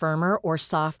that's firmer or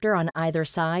softer on either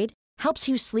side? Helps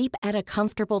you sleep at a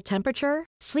comfortable temperature?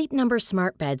 Sleep Number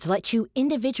Smart Beds let you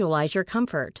individualize your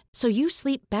comfort, so you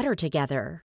sleep better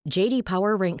together. J.D.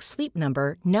 Power ranks Sleep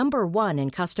Number number 1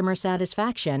 in customer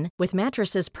satisfaction with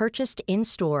mattresses purchased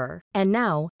in-store. And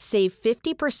now, save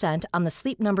 50% on the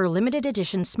Sleep Number Limited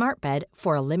Edition Smart Bed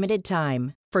for a limited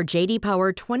time. For J.D.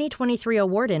 Power 2023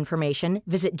 award information,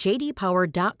 visit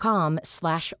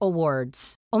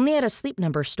jdpower.com/awards. Only at a Sleep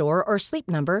Number store or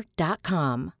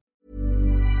sleepnumber.com.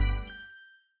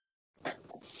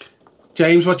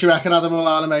 James, what do you reckon, Adam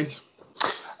Lallana, mate?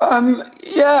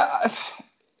 Yeah,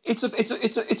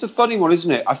 it's a funny one,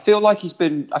 isn't it? I feel like he's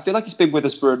been with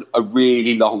us for a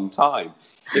really long time.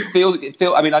 It feels.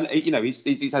 I mean,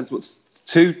 he's had what,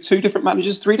 two different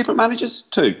managers, 3 different managers,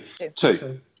 two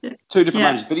different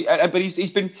managers. But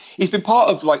he's been part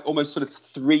of like almost sort of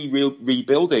 3 real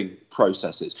rebuilding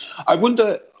processes. I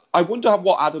wonder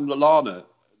what Adam Lallana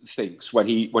thinks when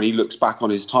he looks back on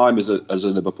his time as a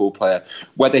Liverpool player,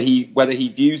 whether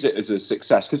he views it as a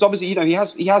success, because obviously he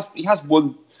has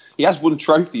won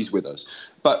trophies with us,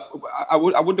 but I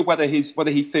wonder whether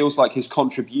he feels like his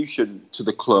contribution to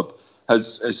the club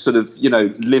has sort of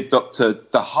lived up to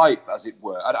the hype, as it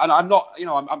were. And I'm not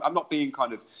I'm not being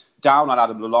kind of down on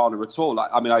Adam Lallana at all.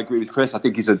 I mean, I agree with Chris. I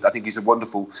think he's a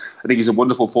wonderful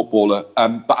footballer.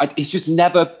 But he's just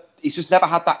never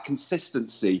had that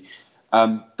consistency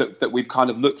that we've kind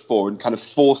of looked for, and kind of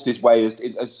forced his way as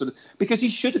sort of, because he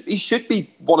should be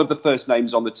one of the first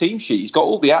names on the team sheet. He's got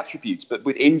all the attributes, but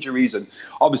with injuries and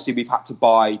obviously we've had to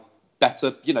buy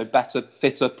better,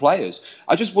 fitter players.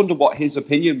 I just wonder what his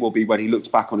opinion will be when he looks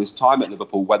back on his time at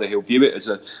Liverpool, whether he'll view it as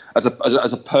a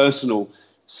personal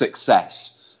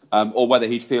success, or whether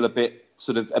he'd feel a bit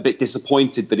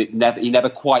disappointed that he never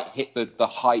quite hit the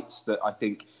heights that I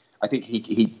think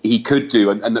he could do,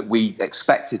 and that we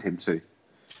expected him to.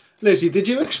 Lizzie, did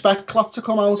you expect Klopp to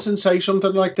come out and say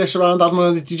something like this around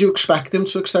Adam? Did you expect him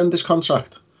to extend his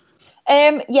contract?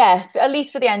 Yeah, at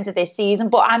least for the end of this season.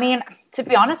 But I mean, to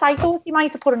be honest, I thought he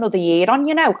might have put another year on,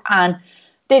 and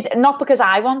there's not because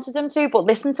I wanted him to, but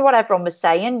listen to what everyone was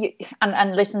saying,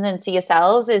 and listening to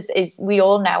yourselves is we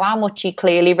all know how much he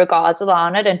clearly regards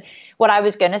Lallana. And what I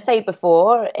was going to say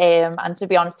before, and to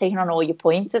be honest, taking on all your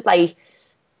points, is like,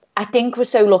 I think we're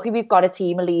so lucky we've got a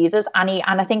team of leaders, and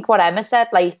I think what Emma said,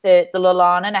 like the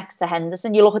Lallana next to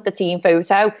Henderson, you look at the team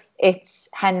photo, it's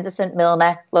Henderson,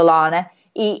 Milner, Lallana.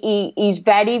 He's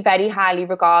very, very highly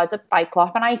regarded by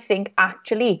Klopp, and I think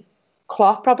actually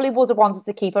Klopp probably would have wanted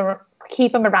to keep him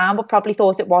keep him around, but probably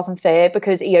thought it wasn't fair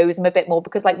because he owes him a bit more.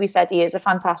 Because, like we said, he is a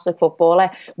fantastic footballer.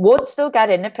 Would still get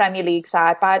in the Premier League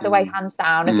side, by the way, hands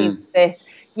down. If he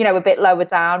was a bit lower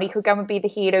down, he could go and be the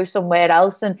hero somewhere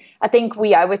else. And I think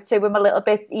we owe it to him a little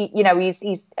bit. Is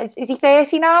he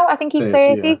 30 now? I think he's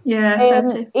 30. Yeah,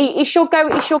 30. He should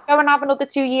go. He should go and have another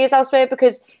 2 years elsewhere,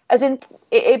 because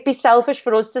it'd be selfish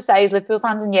for us to say, as Liverpool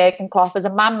fans and Jurgen Klopp, as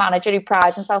a man manager who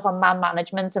prides himself on man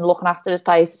management and looking after his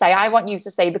players, to say, I want you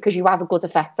to stay because you have a good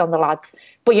effect on the lads,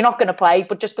 but you're not going to play.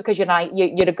 But just because you're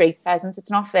a great peasant,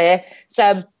 it's not fair.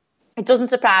 So it doesn't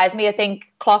surprise me. I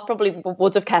think Klopp probably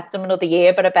would have kept him another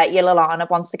year, but I bet you Lallana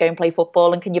wants to go and play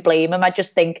football, and can you blame him? I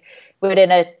just think we're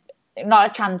in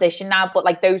not a transition now, but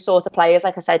like those sorts of players,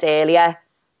 like I said earlier,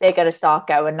 they're going to start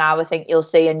going now. I think you'll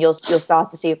see, and you'll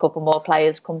start to see a couple more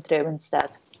players come through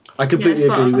instead. I completely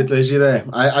agree with Lizzie there.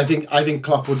 I think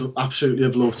Klopp would absolutely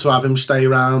have loved to have him stay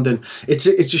around, and it's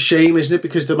a shame, isn't it?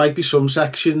 Because there might be some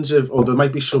sections or there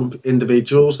might be some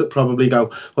individuals that probably go,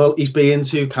 well, he's being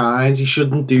too kind, he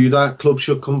shouldn't do that, clubs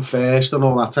should come first, and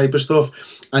all that type of stuff.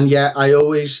 And yet I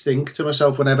always think to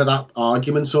myself, whenever that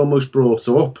argument's almost brought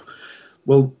up,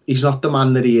 well, he's not the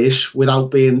man that he is without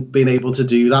being able to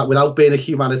do that, without being a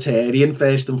humanitarian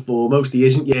first and foremost. He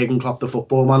isn't Jurgen Klopp, the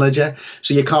football manager.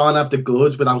 So you can't have the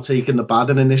good without taking the bad.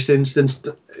 And in this instance,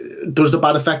 does the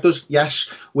bad affect us?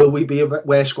 Yes. Will we be a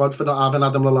worse squad for not having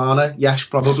Adam Lallana? Yes,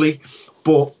 probably.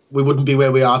 But we wouldn't be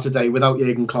where we are today without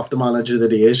Jurgen Klopp, the manager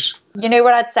that he is. You know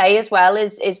what I'd say as well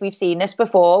is we've seen this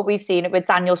before. We've seen it with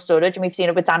Daniel Sturridge, and we've seen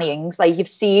it with Danny Ings. Like, you've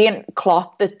seen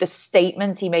Klopp, the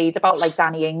statement he made about like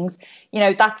Danny Ings.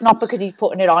 That's not because he's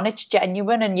putting it on. It's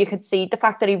genuine, and you could see the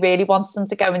fact that he really wants them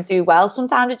to go and do well.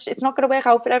 Sometimes it's not going to work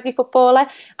out for every footballer.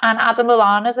 And Adam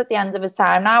Lallana's at the end of his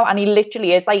time now, and he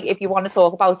literally is, like, if you want to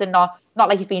talk about it, not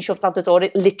like he's being shoved out the door.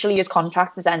 It literally, his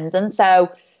contract is ending.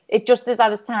 So it just is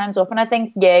that his time's up. And I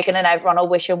think Jurgen and everyone will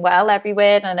wish him well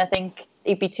everywhere. And I think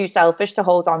he'd be too selfish to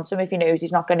hold on to him if he knows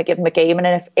he's not going to give him a game.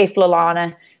 And if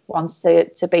Lallana wants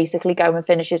to basically go and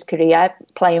finish his career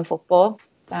playing football.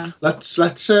 So.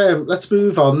 Let's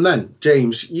move on then.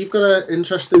 James, you've got an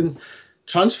interesting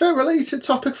transfer related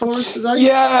topic for us today.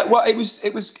 Yeah, well, it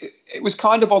was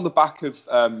kind of on the back of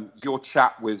your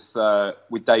chat with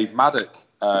Dave Maddock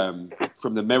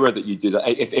from the Mirror that you did.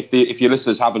 If your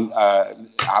listeners haven't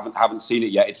seen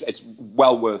it yet, it's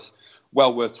well worth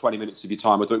 20 minutes of your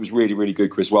time. I thought it was really, really good,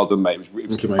 Chris. Well done, mate. It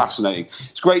was fascinating.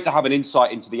 It's great to have an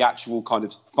insight into the actual kind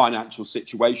of financial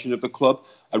situation of the club,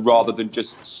 rather than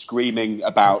just screaming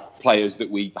about players that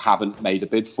we haven't made a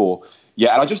bid for.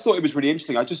 Yeah, and I just thought it was really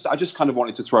interesting. I just kind of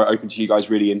wanted to throw it open to you guys,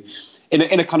 really,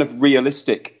 in a kind of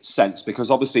realistic sense,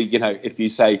 because obviously, if you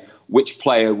say which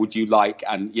player would you like,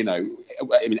 and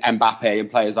Mbappe and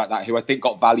players like that, who I think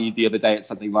got valued the other day at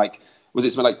something like, was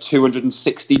it something like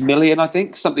 260 million? I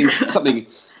think something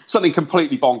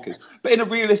completely bonkers. But in a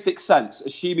realistic sense,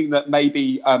 assuming that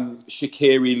maybe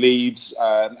Shaqiri leaves,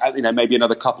 maybe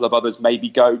another couple of others maybe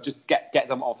go, just get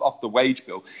them off the wage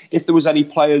bill. If there was any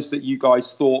players that you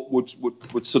guys thought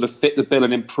would sort of fit the bill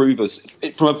and improve us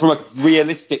from a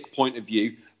realistic point of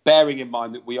view, bearing in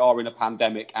mind that we are in a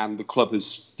pandemic and the club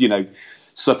has,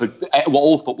 suffered, well,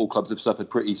 all football clubs have suffered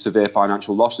pretty severe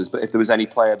financial losses. But if there was any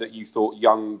player that you thought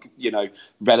young,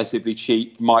 relatively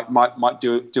cheap, might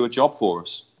do a job for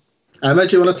us. Emma,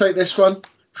 do you want to take this one?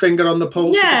 Finger on the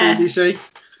pulse of the BBC.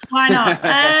 Why not?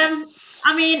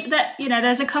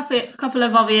 There's a couple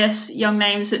of obvious young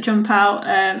names that jump out.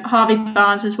 Harvey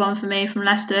Barnes is one for me from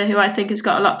Leicester, who I think has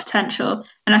got a lot of potential,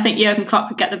 and I think Jurgen Klopp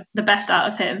could get the best out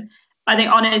of him. I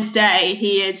think on his day,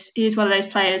 he is one of those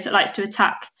players that likes to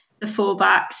attack the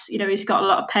fullbacks. He's got a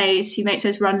lot of pace. He makes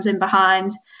those runs in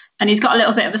behind, and he's got a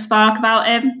little bit of a spark about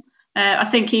him. I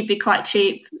think he'd be quite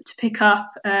cheap to pick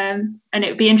up, and it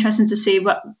would be interesting to see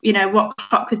what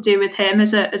Klopp could do with him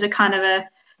as a kind of a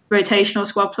rotational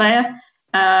squad player.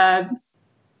 And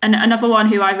another one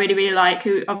who I really, really like,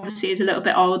 who obviously is a little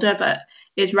bit older, but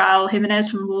is Raul Jimenez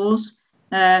from Wolves,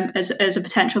 as a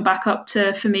potential backup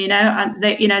to Firmino. And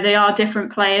they are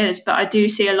different players, but I do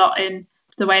see a lot in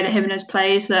the way that Jimenez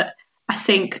plays that I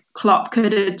think Klopp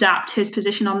could adapt his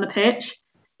position on the pitch.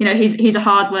 He's a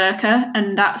hard worker,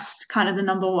 and that's kind of the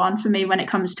number one for me when it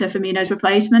comes to Firmino's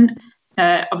replacement.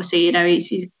 Obviously,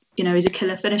 he's a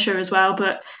killer finisher as well.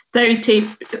 But those two,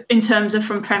 in terms of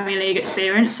from Premier League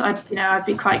experience, I'd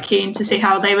be quite keen to see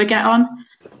how they would get on.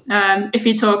 If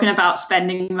you're talking about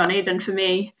spending money, then for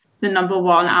me, the number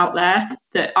one out there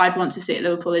that I'd want to see at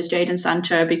Liverpool is Jadon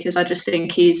Sancho, because I just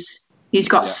think he's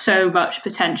got so much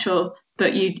potential,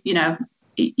 but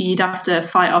you'd have to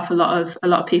fight off a lot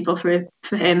of people for him,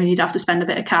 and you'd have to spend a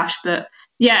bit of cash. But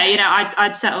Yeah,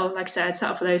 I'd settle, like I said, I'd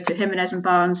settle for those two, Jimenez and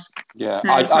Barnes. Yeah,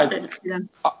 I'd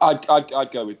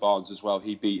go with Barnes as well.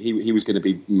 He was going to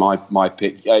be my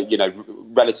pick.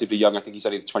 Relatively young. I think he's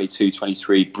only 22,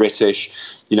 23, British.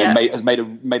 Has made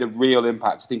a real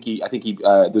impact. I think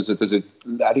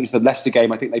it's the Leicester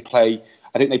game. I think they play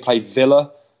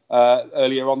Villa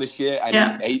earlier on this year,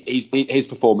 and his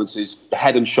performance is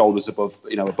head and shoulders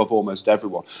above almost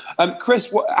everyone.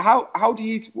 Chris,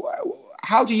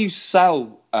 how do you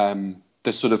sell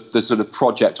the sort of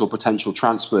project or potential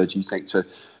transfer, do you think, to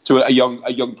a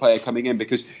young player coming in?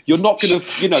 Because you're not going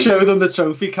to show them the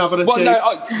trophy cabinet. Well, mate.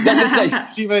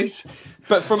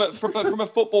 But from a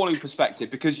footballing perspective,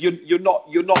 because you're not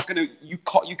going to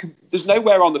there's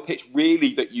nowhere on the pitch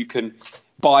really that you can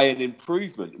buy an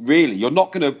improvement. Really, you're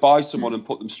not going to buy someone and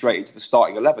put them straight into the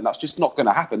starting 11. That's just not going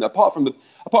to happen. Apart from the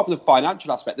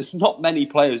financial aspect, there's not many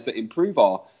players that improve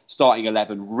our starting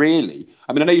 11, really.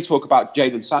 I mean, I know you talk about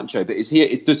Jadon Sancho, but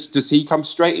does he come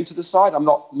straight into the side? I'm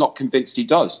not convinced he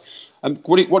does.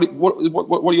 What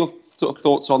are your sort of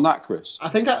thoughts on that, Chris? I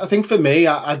think for me,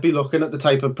 I'd be looking at the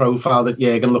type of profile that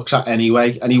Jurgen looks at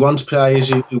anyway, and he wants players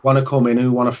who want to come in,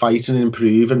 who want to fight and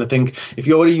improve. And I think if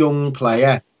you're a young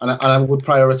player, and I would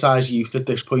prioritise youth at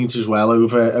this point as well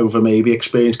over maybe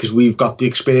experience, because we've got the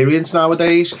experience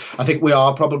nowadays. I think we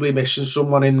are probably missing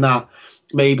someone in that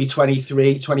maybe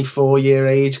 23, 24 year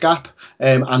age gap,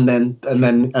 and then a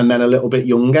little bit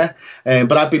younger.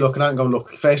 But I'd be looking at it and going,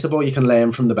 look, first of all, you can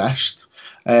learn from the best.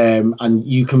 And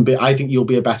you can be. I think you'll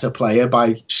be a better player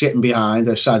by sitting behind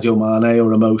a Sadio Mane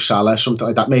or a Mo Salah, something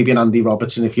like that. Maybe an Andy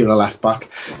Robertson if you're a left back.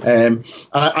 And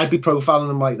I'd be profiling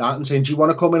them like that and saying, do you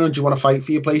want to come in and do you want to fight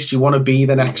for your place? Do you want to be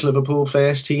the next Liverpool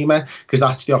first teamer? Because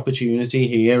that's the opportunity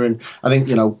here. And I think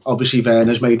obviously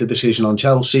Werner's made a decision on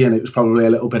Chelsea, and it was probably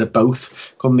a little bit of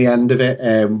both come the end of it.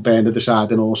 Werner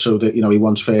deciding also that he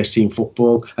wants first team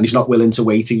football and he's not willing to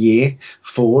wait a year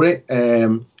for it.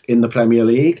 In the Premier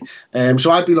League.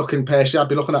 So I'd be looking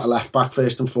at a left back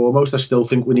first and foremost. I still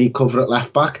think we need cover at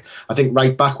left back. I think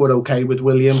right back we're okay with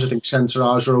Williams. I think centre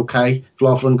halves are okay. If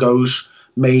Lovren goes,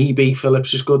 maybe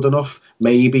Phillips is good enough.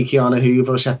 Maybe Keanu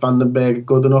Hoover or Sepp Vandenberg are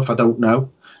good enough. I don't know.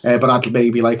 But I'd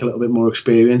maybe like a little bit more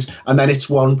experience. And then it's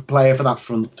one player for that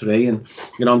front three. And,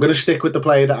 I'm going to stick with the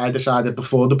player that I decided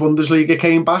before the Bundesliga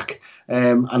came back.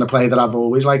 And a player that I've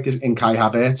always liked is Kai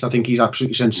Havertz. I think he's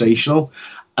absolutely sensational.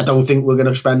 I don't think we're going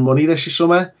to spend money this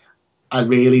summer. I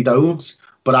really don't.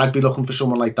 But I'd be looking for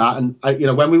someone like that. And,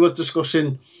 when we were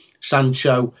discussing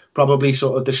Sancho, probably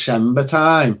sort of December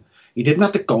time, he didn't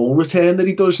have the goal return that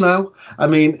he does now. I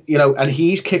mean, and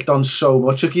he's kicked on so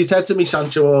much. If you said to me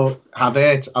Sancho or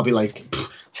Havertz, I'll be like,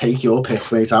 take your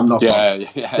pick, mate. I'm not. Yeah.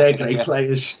 They're great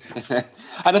players.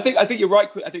 And I think you're right.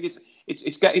 I think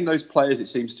it's getting those players. It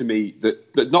seems to me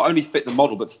that not only fit the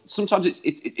model, but sometimes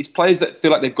it's players that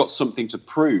feel like they've got something to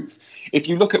prove. If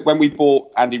you look at when we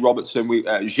bought Andy Robertson,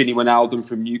 Gini Wijnaldum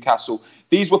from Newcastle,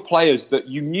 these were players that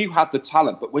you knew had the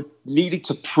talent, but were needed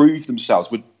to prove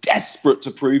themselves. Were desperate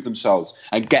to prove themselves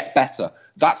and get better.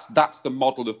 That's the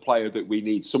model of player that we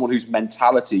need. Someone whose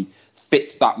mentality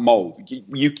fits that mold.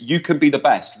 You can be the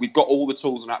best. We've got all the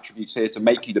tools and attributes here to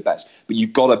make you the best, but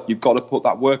you've got to put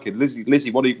that work in. Lizzie,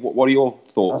 what are your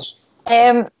thoughts?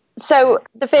 So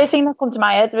the first thing that comes to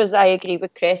my head was I agree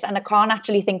with Chris, and I can't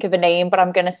actually think of a name, but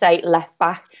I'm going to say left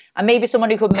back, and maybe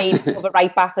someone who could maybe cover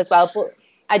right back as well. But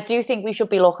I do think we should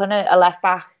be looking at a left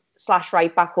back /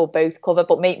 right back or both cover,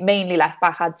 but mainly left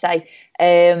back, I'd say,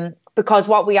 because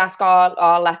what we ask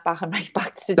our left back and right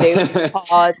backs to do is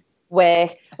hard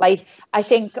work. Like, I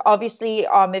think obviously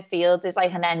our midfield is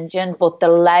like an engine, but the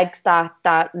legs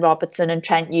that Robertson and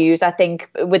Trent use, I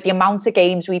think with the amount of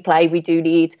games we play, we do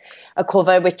need a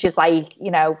cover which is like,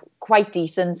 quite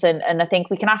decent, and I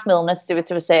think we can ask Milner to do it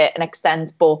to a certain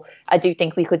extent, but I do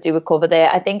think we could do a cover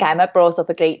there. I think Emma brought up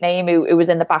a great name who was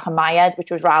in the back of my head, which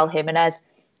was Raul Jimenez.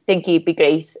 I think he'd be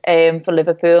great for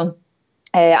Liverpool.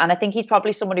 And I think he's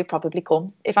probably someone who probably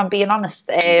comes, if I'm being honest.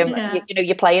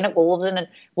 You're playing at Wolves, and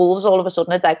Wolves all of a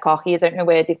sudden are dead cocky. I don't know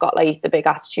where they've got like the big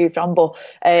attitude from, but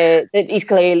you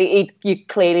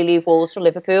clearly leave Wolves for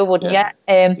Liverpool, wouldn't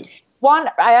you? One,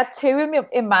 I had two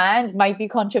in mind, might be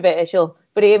controversial,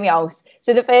 but hear me out.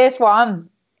 So the first one,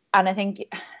 and I think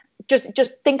just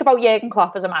think about Jurgen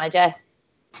Klopp as a manager.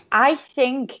 I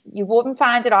think you wouldn't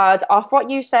find it hard, off what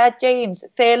you said, James,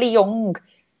 fairly young,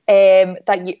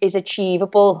 that is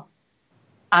achievable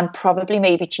and probably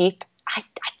maybe cheap. I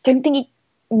don't think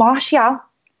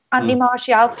Andy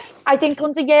Martial. I think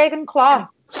under Jurgen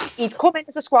Klopp, he'd come in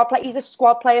as a squad player. He's a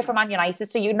squad player for Man United,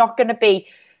 so you're not going to be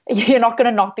you're not going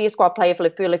to not be a squad player for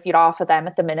Liverpool if you are for them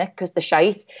at the minute because they're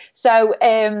shite. So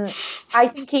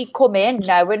I think he'd come in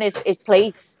knowing his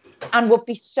place and would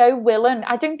be so willing.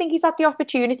 I don't think he's had the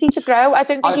opportunity to grow. I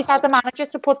don't think he's had a manager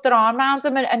to put their arm around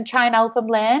him and try and help him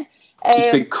learn.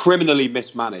 He's been criminally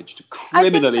mismanaged.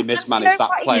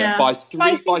 That player by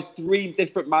three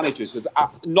different managers.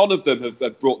 None of them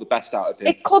have brought the best out of him.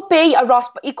 It could be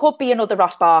another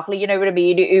Ross Barkley. You know what I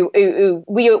mean?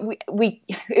 Who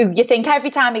you think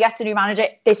every time he gets a new manager,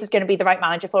 this is going to be the right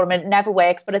manager for him, and it never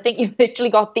works. But I think you've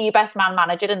literally got the best man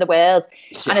manager in the world,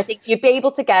 and I think you'd be able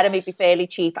to get him. He'd be fairly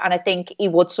cheap, and I think he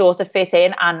would sort of fit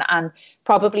in and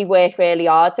probably work really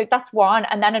hard. So that's one.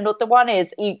 And then another one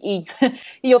is he's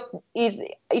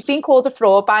been called a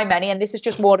fraud by many, and this is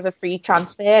just more of a free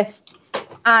transfer.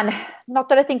 And not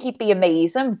that I think he'd be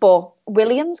amazing, but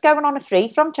Williams going on a free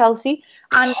from Chelsea.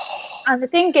 And the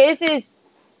thing is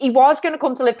he was going to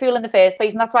come to Liverpool in the first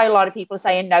place, and that's why a lot of people are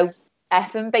saying no,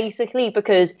 F him basically,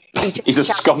 because he's a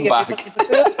scumbag.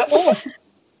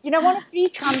 On a free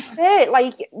transfer,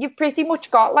 like, you've pretty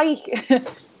much got, like,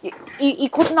 he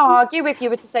couldn't argue if you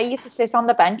were to say you to sit on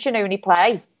the bench and only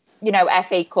play,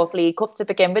 FA Cup, League Cup to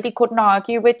begin with. He couldn't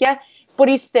argue with you. But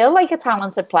he's still, like, a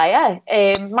talented player.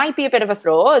 Might be a bit of a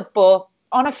fraud, but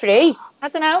on a free, I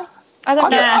don't know. I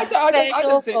don't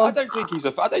think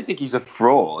he's a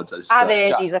fraud. I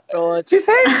think he's a fraud. Do you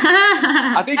think?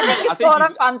 I think he's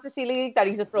on fantasy league that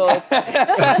he's a fraud.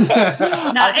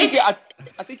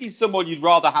 I think he's someone you'd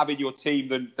rather have in your team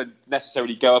than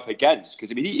necessarily go up against,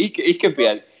 because I mean he can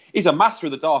be he's a master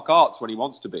of the dark arts when he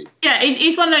wants to be. Yeah,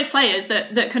 he's one of those players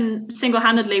that can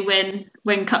single-handedly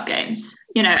win cup games.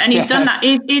 And he's done that.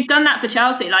 He's done that for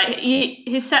Chelsea. Like,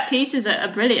 his set pieces are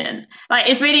brilliant. Like,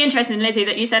 it's really interesting, Lizzie,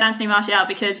 that you said Anthony Martial,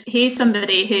 because he's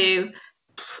somebody who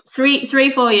 4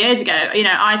 years ago,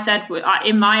 I said,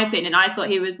 in my opinion, I thought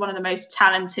he was one of the most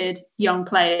talented young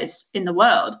players in the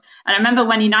world. And I remember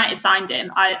when United signed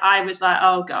him, I was like,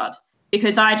 oh God,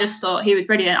 because I just thought he was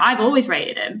brilliant. I've always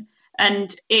rated him,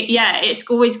 and it's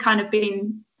always kind of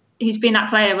been, he's been that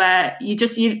player where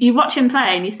you watch him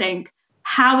play and you think,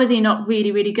 how is he not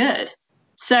really, really good?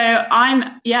 So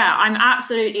I'm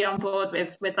absolutely on board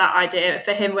with that idea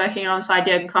for him working alongside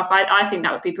Jurgen Klopp. I think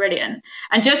that would be brilliant.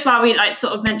 And just while we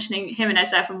sort of mentioning Jimenez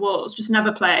there from Wolves, just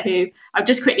another player who I've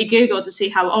just quickly Googled to see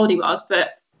how old he was,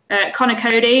 but Connor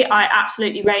Cody, I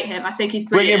absolutely rate him. I think he's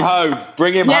brilliant.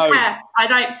 Bring him home.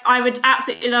 I would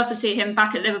absolutely love to see him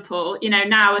back at Liverpool.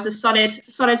 Now as a solid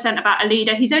centre back, a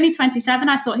leader. He's only 27.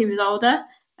 I thought he was older.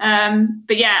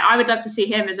 But yeah, I would love to see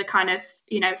him as a kind of,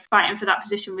 fighting for that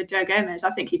position with Joe Gomez. I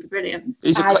think he'd be brilliant.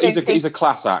 He's a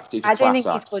class act. I don't think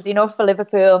he's good enough for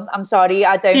Liverpool. I'm sorry,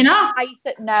 I don't.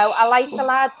 I like the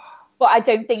lad, but I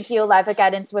don't think he'll ever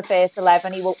get into a first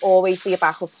 11. He will always be a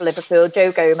backup for Liverpool.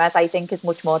 Joe Gomez, I think, is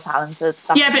much more talented.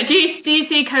 But do you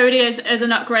see Cody as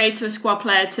an upgrade to a squad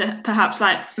player to perhaps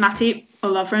like Matip or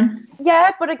Lovren?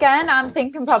 Yeah, but again, I'm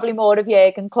thinking probably more of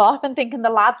Jurgen Klopp and thinking the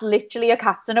lad's literally a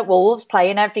captain at Wolves,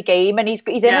 playing every game, and he's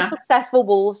in a successful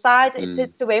Wolves side.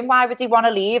 To him, why would he want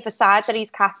to leave a side that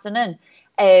he's captaining,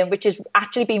 which has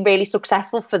actually been really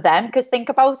successful for them? Because think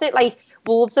about it, like,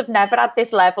 Wolves have never had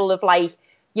this level of, like,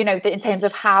 in terms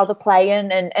of how they're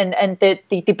playing, and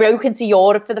they broke into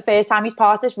Europe for the first time. He's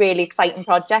part of this really exciting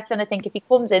project, and I think if he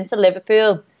comes into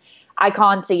Liverpool, I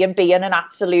can't see him being an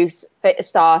absolute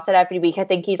starter every week. I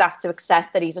think he's had to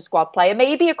accept that he's a squad player.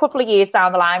 Maybe a couple of years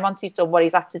down the line once he's done what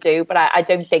he's had to do, but I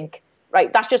don't think.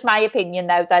 Right, that's just my opinion,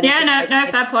 though. Fair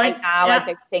point. Right now,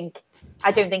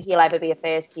 I don't think he'll ever be a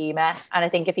first teamer, and I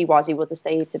think if he was, he would have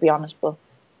stayed. To be honest, but.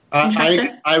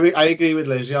 I agree with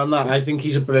Lizzie on that. I think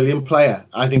he's a brilliant player.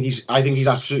 I think he's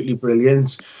absolutely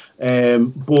brilliant.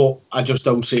 But I just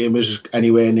don't see him as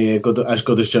anywhere near as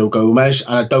good as Joe Gomez.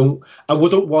 And I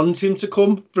wouldn't want him to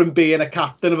come from being a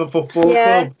captain of a football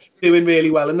club, doing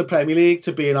really well in the Premier League,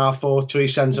 to being our fourth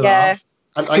choice centre half.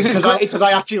 Because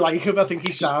I actually like him. I think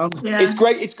he's sound. Yeah. It's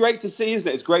great to see, isn't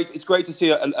it? It's great to see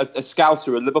a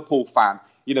Scouser, a Liverpool fan,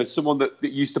 someone that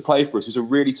used to play for us, who's a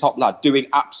really top lad, doing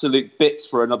absolute bits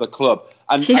for another club,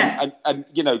 and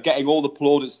getting all the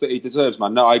plaudits that he deserves,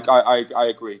 man. No, I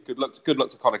agree. Good luck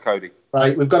to Connor Cody.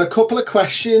 Right, we've got a couple of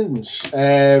questions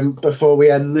before we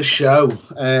end the show.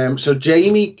 So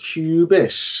Jamie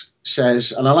Cubis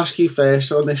says, and I'll ask you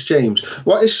first on this, James.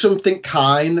 What is something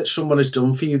kind that someone has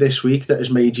done for you this week that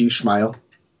has made you smile?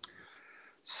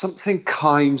 Something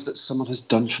kind that someone has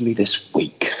done for me this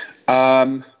week.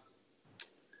 What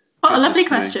a lovely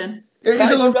question.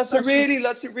 That's a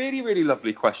really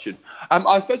lovely question.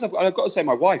 I suppose I've got to say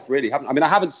my wife, really. I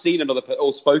haven't seen another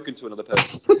or spoken to another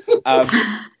person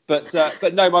But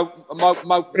no, my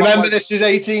remember, this is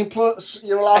 18 plus.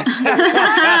 You're allowed to say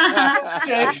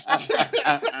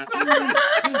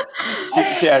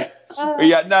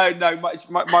no. My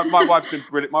wife's been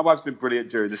brilliant. My wife's been brilliant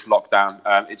during this lockdown.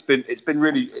 I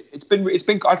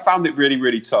found it really,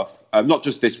 really tough. Not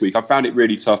just this week. I found it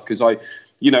really tough because I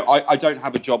don't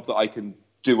have a job that I can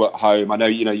do at home. I know,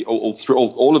 all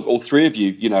three of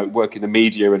you, work in the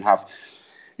media and have,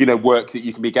 work that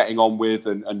you can be getting on with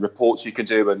and reports you can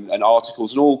do and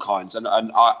articles and all kinds. And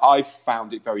I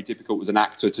found it very difficult as an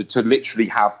actor to literally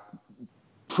have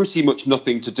pretty much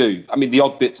nothing to do. I mean, the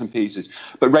odd bits and pieces.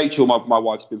 But Rachel, my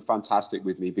wife's been fantastic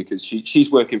with me because she's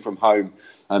working from home,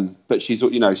 but she's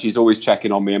always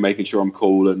checking on me and making sure I'm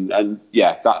cool. And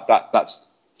that's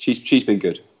she's been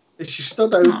good. Is she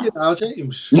stood over you now,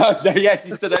 James? No, yeah,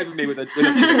 she stood over me with a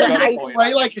gun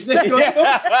point. Like, is this good enough? Am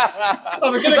I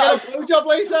going to get a blowjob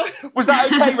later? Was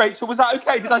that okay, Rachel? Was that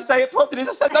okay? Did I say it properly? Did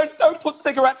I say, don't put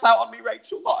cigarettes out on me,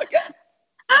 Rachel? Not again.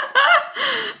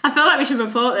 I feel like we should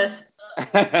report this.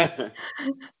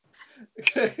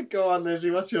 Go on,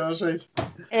 Lizzie. What's yours, mate?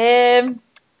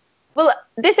 Well,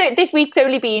 this week's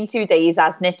only been 2 days,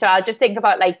 hasn't it? So I'll just think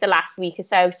about the last week or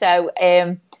so. So,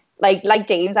 like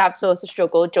James, I've sort of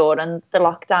struggled during the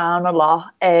lockdown a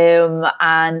lot, and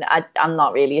I'm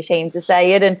not really ashamed to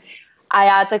say it. And I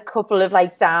had a couple of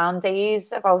down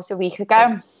days about a week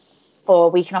ago. Or a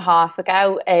week and a half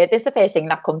ago. This is the first thing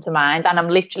that come to mind, and I'm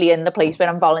literally in the place where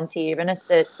I'm volunteering at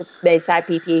the Merseyside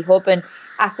PPE Hub, and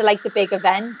after the big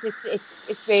event,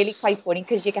 it's really quite funny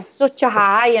because you get such a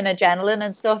high and adrenaline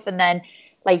and stuff, and then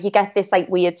you get this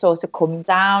weird sort of come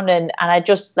down, and I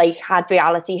just had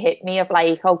reality hit me of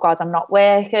oh God, I'm not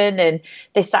working, and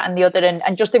this, that, and the other,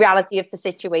 and just the reality of the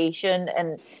situation.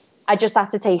 And I just had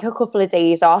to take a couple of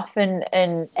days off, and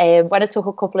when I took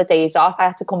a couple of days off, I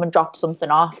had to come and drop something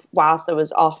off whilst I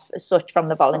was off as such from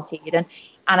the volunteering.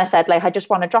 And I said, I just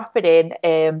want to drop it in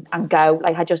and go.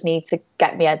 I just need to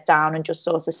get my head down and just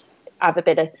sort of have a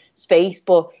bit of space.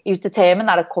 But he was determined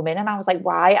that I'd come in, and I was like,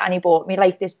 why? And he bought me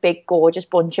this big gorgeous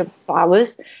bunch of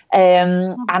flowers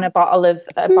and a bottle of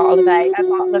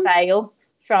ale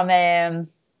from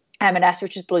M&S,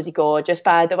 which is bloody gorgeous,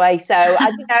 by the way. So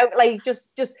I don't know,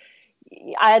 just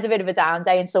I had a bit of a down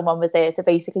day, and someone was there to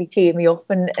basically cheer me up,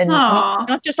 and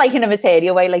not just in a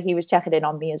material way, he was checking in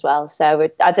on me as well. So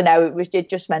I don't know, it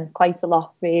just meant quite a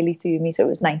lot really to me, so it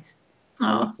was nice.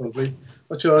 Oh, lovely.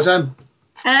 What's yours, Em?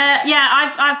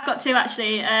 I've got two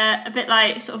actually. A bit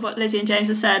like sort of what Lizzie and James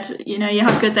have said. You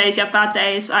have good days, you have bad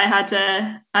days. I had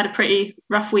a pretty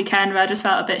rough weekend where I just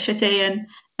felt a bit shitty, and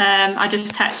I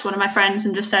just texted one of my friends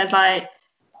and just said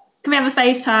can we have a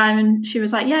FaceTime? And she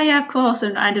was like, yeah, of course.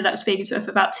 And I ended up speaking to her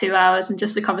for about 2 hours, and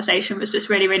just the conversation was just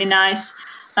really, really nice.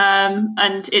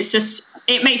 And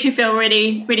it makes you feel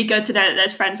really, really good to know that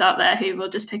there's friends out there who will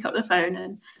just pick up the phone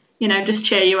and, just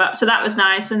cheer you up. So that was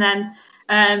nice. And then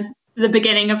the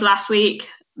beginning of last week,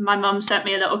 my mum sent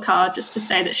me a little card just to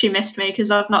say that she missed me because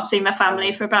I've not seen my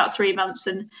family for about 3 months.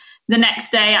 And the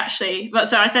next day, actually,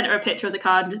 so I sent her a picture of the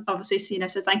card, and obviously,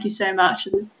 said thank you so much.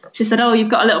 And she said, "Oh, you've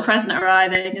got a little present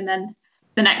arriving." And then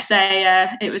the next day,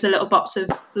 it was a little box of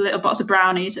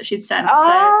brownies that she'd sent.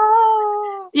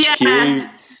 Oh, so yeah,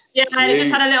 cute. Yeah, it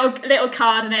just had a little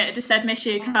card in it. It just said, "Miss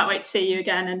you, can't wait to see you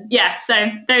again." And yeah, so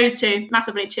those two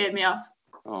massively cheered me off.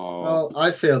 Oh. Well, I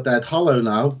feel dead hollow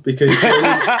now because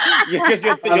you're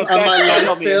and my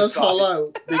life feels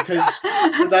hollow because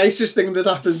the nicest thing that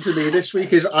happened to me this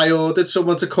week is I ordered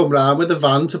someone to come round with a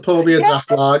van to pour me a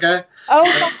draft lager. Oh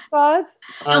my God!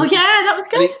 That was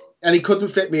good. And he couldn't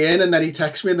fit me in, and then he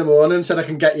texted me in the morning and said, I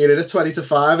can get you in at 20 to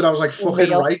 5, and I was like, fucking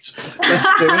right,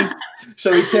 let's do it.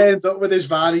 So he turned up with his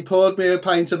van, he poured me a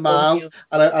pint of Mao,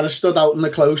 and I stood out in the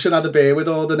close and had a beer with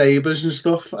all the neighbours and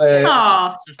stuff.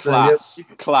 Class.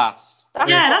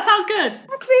 Yeah, that sounds good.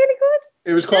 That's really good.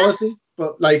 It was quality,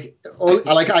 but I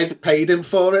paid him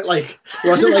for it. It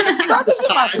wasn't that doesn't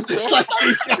matter. It's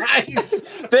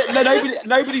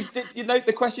Nobody's.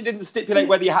 The question didn't stipulate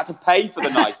whether you had to pay for the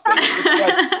nice thing. It just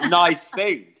said nice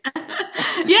thing.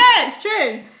 Yeah, it's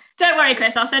true. Don't worry,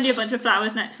 Chris. I'll send you a bunch of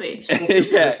flowers next week.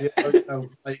 Yeah.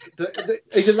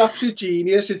 He's an absolute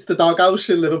genius. It's the doghouse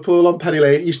in Liverpool on Penny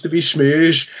Lane. It used to be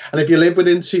Smooge, and if you live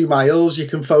within 2 miles, you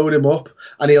can phone him up,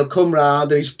 and he'll come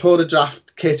round, and he's put a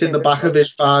draft kit in the back of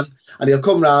his van, and he'll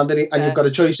come round and you've got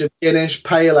a choice of Guinness,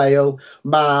 Pale Ale,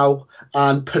 Mao,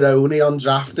 and Peroni on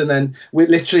draft, and then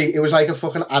it was like a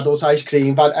fucking adult ice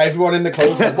cream van. Everyone in the club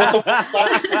was like, what the fuck?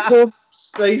 That?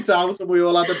 Straight out, and we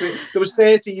all had a bit. There was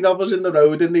 13 of us in the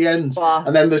road in the end,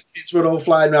 and then the kids were all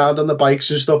flying around on the bikes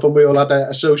and stuff, and we all had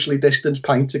a socially distanced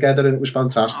pint together, and it was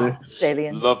fantastic.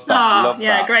 Brilliant. Love that. Love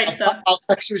yeah, that. Great stuff. I'll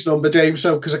text you his number, James,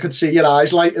 because I could see your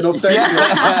eyes lighting up there.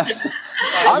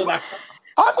 Yeah.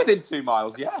 I'm within 2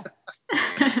 miles, yeah.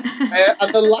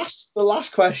 And the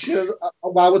last question,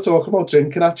 while we're talking about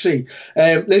drinking, actually,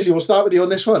 Lizzie, we'll start with you on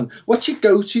this one. What's your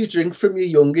go-to drink from your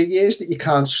younger years that you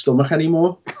can't stomach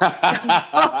anymore?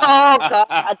 Oh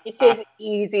God, this is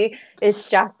easy. It's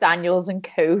Jack Daniels and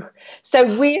Coke.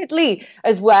 So weirdly,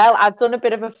 as well, I've done a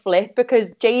bit of a flip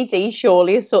because JD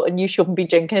surely is something you shouldn't be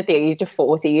drinking at the age of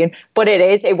 14, but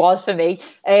it was for me.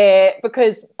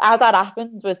 Because how that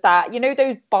happened was that, you know,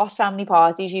 those boss family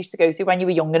parties you used to go to when you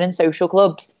were younger in social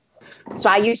clubs. So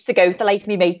I used to go to like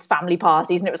my mates' family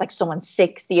parties, and it was like someone's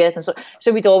 60th, and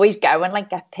so we'd always go and like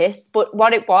get pissed. But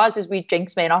what it was is we'd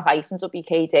drink Smirnoff Ice and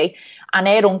WKD, and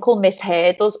her uncle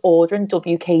misheard us ordering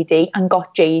WKD and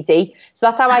got JD. So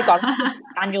that's how I got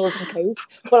Daniels and Coke.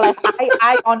 But like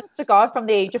I honest to God, from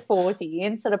the age of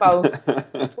 14 to about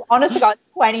honest to God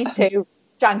 22,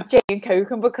 drank J and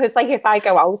Coke. And because like if I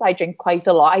go out, I drink quite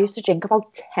a lot. I used to drink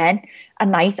about 10 a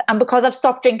night, and because I've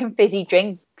stopped drinking fizzy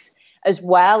drinks as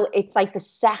well, it's like the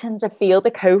second I feel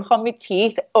the Coke on my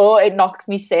teeth, it knocks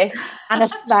me sick, and I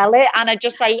smell it, and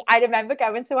I remember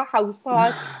going to a house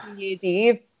party on New Year's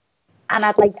Eve, and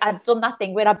I'd done that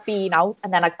thing where I'd been out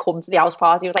and then I'd come to the house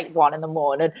party. It was like 1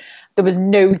 a.m. There was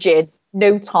no gin,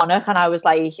 no tonic, and I was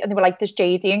like, and they were like, there's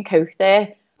JD and Coke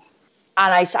there,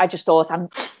 and I just thought,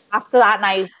 after that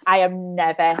night, I am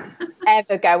never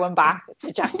ever going back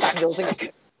to Jack Daniels and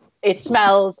Coke. It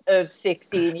smells of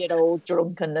 16-year-old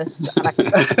drunkenness.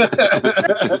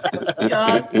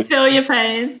 God, feel your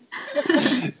pain.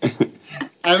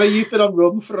 Emma, you've been on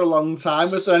rum for a long time.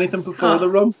 Was there anything before the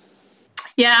rum?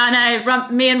 Yeah, I know.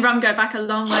 Me and rum go back a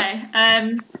long way.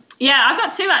 Yeah, I've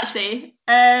got 2 actually.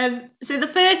 So the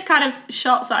first kind of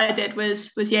shots that I did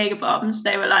was Jaeger bombs.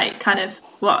 They were like kind of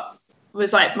what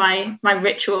was like my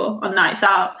ritual on nights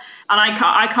out, and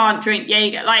I can't drink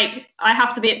Jaeger. Like I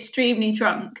have to be extremely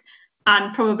drunk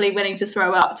and probably willing to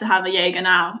throw up to have a Jaeger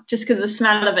now, just because the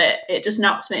smell of it just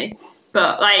knocks me.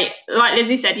 But like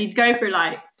Lizzie said, you'd go through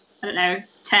like, I don't know,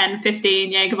 10,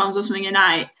 15 Jaeger bombs or something a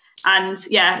night, and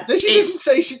yeah. She didn't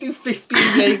say she'd do 15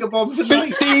 Jaeger bombs a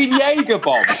night. 15 Jaeger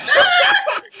bombs.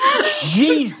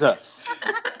 Jesus.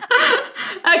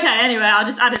 Okay, anyway, I'll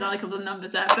just add in a couple of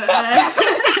numbers there.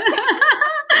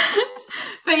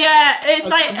 But yeah, it's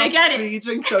like, again... 3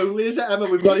 drinks only, is it, Emma?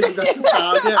 We've not even got to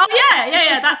town yet. Oh,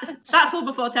 yeah. That's all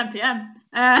before 10 p.m.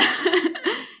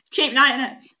 Cheap night,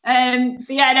 isn't it?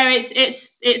 But yeah, no,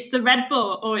 it's the Red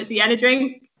Bull or it's the energy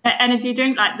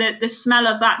drink. Like the smell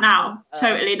of that now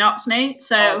totally knocks me.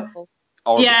 So...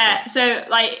 Yeah, so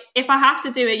like if I have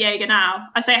to do a Jaeger now,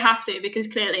 I say have to because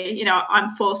clearly, you know,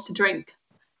 I'm forced to drink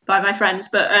by my friends.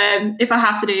 But if I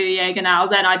have to do a Jaeger now,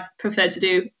 then I'd prefer to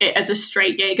do it as a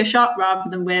straight Jaeger shot rather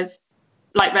than with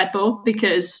like Red Bull,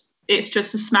 because it's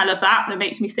just the smell of that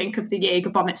makes me think of the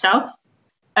Jaeger bomb itself.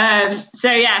 So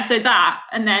that,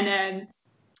 and then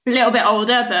a little bit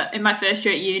older, but in my first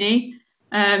year at uni,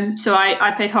 so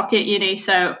I played hockey at uni,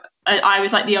 so I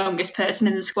was like the youngest person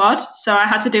in the squad, so I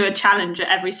had to do a challenge at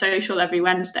every social every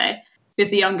Wednesday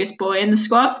with the youngest boy in the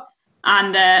squad.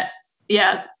 And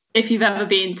if you've ever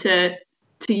been to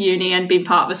uni and been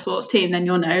part of a sports team, then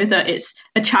you'll know that it's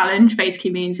a challenge basically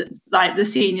means that like the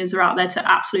seniors are out there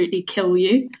to absolutely kill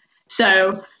you.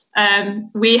 So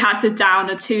we had to down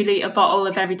a 2-litre bottle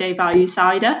of everyday value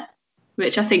cider,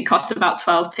 which I think cost about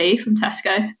 12p from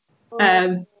Tesco.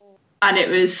 And it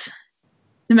was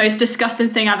the most disgusting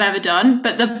thing I've ever done.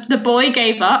 But the boy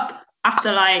gave up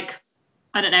after like,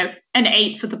 I don't know, an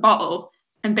 1/8 of the bottle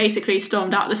and basically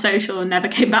stormed out the social and never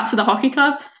came back to the hockey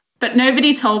club. But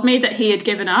nobody told me that he had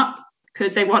given up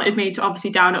because they wanted me to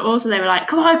obviously down it all. So they were like,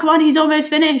 come on, he's almost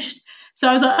finished. So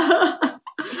I was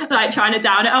like, like trying to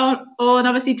down it all, and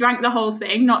obviously drank the whole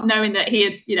thing, not knowing that he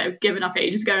had, you know, given up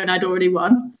ages ago and I'd already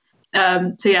won.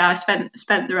 So yeah, I spent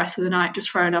the rest of the night just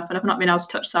throwing up, and I've not been able to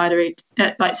touch cider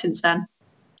like since then.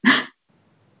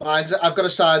 I've got a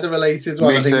cider related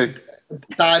one. I think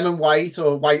Diamond White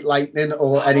or White Lightning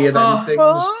or any of them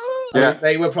things. Yeah.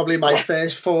 They were probably my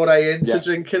first foray into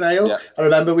drinking ale. Yeah. I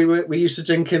remember we used to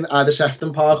drink in either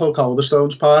Sefton Park or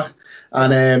Calderstones Park,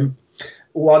 and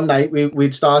one night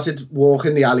we'd started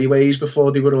walking the alleyways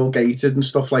before they were all gated and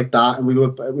stuff like that, and we were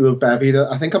bevied.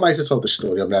 I think I might have told the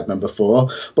story on Redmen before,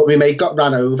 but my mate got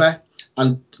ran over,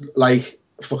 and like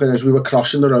fucking as we were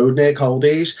crossing the road near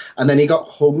Coldies, and then he got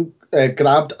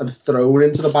grabbed and thrown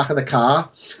into the back of the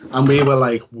car, and we were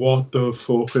like, what the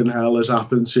fucking hell has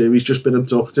happened to him? He's just been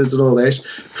abducted and all this.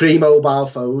 Pre-mobile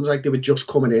phones, like they were just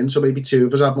coming in, so maybe 2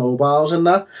 of us had mobiles and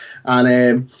that,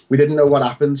 and we didn't know what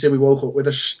happened to him. We woke up with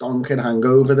a stonking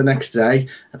hangover the next day,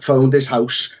 phoned his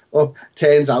house up.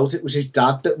 Turns out it was his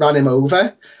dad that ran him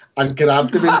over and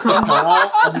grabbed him into the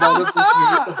car, and none of us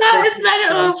knew the fucking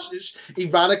chances. He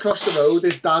ran across the road,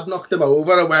 his dad knocked him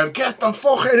over and went, get the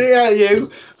fuck in here, you!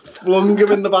 Flung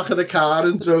him in the back of the car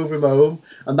and drove him home.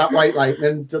 And that white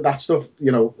lightning, that stuff,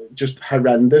 you know, just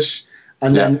horrendous.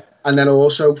 And then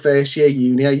also first year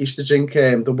uni, I used to drink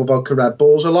double vodka Red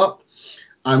Bulls a lot,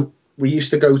 and we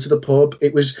used to go to the pub.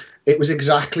 It was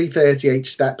exactly 38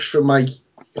 steps from my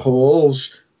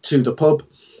halls to the pub,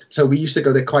 so we used to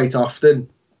go there quite often.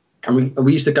 And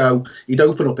we used to go, he'd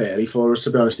open up early for us, to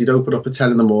be honest. He'd open up at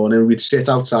 10 in the morning. We'd sit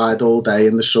outside all day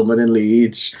in the summer in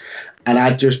Leeds, and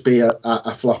I'd just be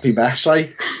a floppy mess,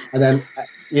 like. And then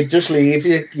you'd just leave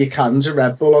your cans of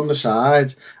Red Bull on the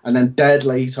side, and then dead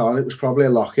late on, it was probably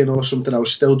a lock-in or something, I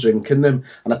was still drinking them,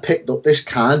 and I picked up this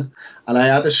can, and I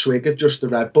had a swig of just the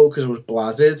Red Bull because I was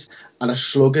bladdered, and a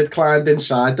slug had climbed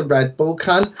inside the Red Bull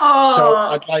can. Oh. So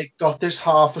I'd like got this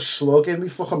half a slug in my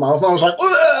fucking mouth, and I was like,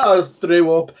 ugh! I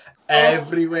threw up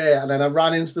everywhere, and then I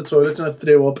ran into the toilet and I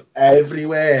threw up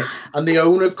everywhere, and the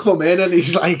owner come in, and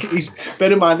he's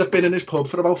bear in mind I've been in his pub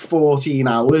for about 14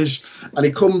 hours, and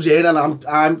he comes in, and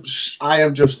I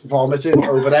am just vomiting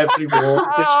over every wall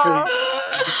of this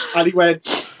street, and he went,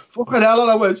 fucking hell,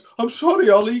 and I went, I'm sorry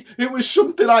Ollie, it was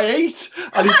something I ate,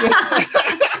 and he just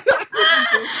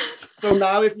so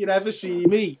now if you ever see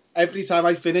me, every time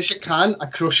I finish a can I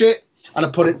crush it and I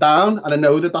put it down, and I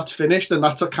know that that's finished, and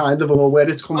that's a kind of all where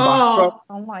it's come back from.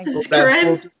 Oh my God.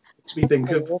 Grim. Makes me think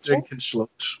of drinking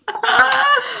slugs.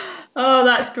 Oh,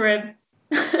 that's grim.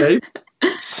 Dave?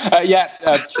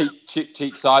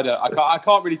 Cheap cider. I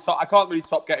can't really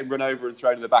top getting run over and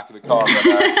thrown in the back of the car.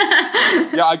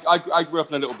 But, I grew up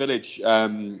in a little village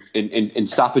in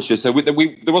Staffordshire, so there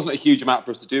wasn't a huge amount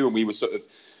for us to do, and we were sort of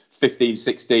 15,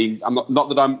 16. I'm not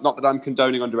that I'm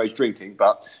condoning underage drinking,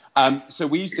 but so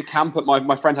we used to camp at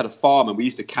my friend had a farm, and we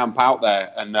used to camp out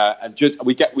there, and just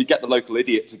we get the local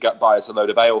idiot to buy us a load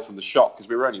of ale from the shop, because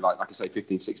we were only like I say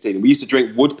 15, 16, and we used to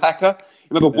drink Woodpecker.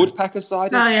 Remember Woodpecker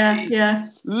cider? Oh yeah.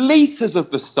 Liters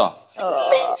of the stuff.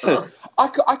 Liters.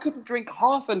 I couldn't drink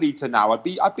half a litre now. I'd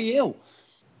be ill.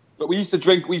 But we used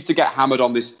to get hammered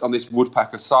on this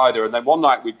Woodpecker cider, and then one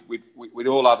night we'd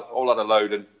all had a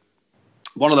load, and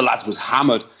one of the lads was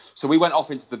hammered, so we went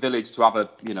off into the village to have a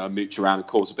mooch around and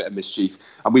cause a bit of mischief,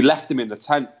 and we left him in the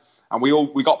tent, and we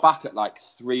got back at like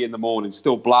 3 a.m,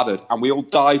 still bladdered, and we all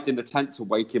dived in the tent to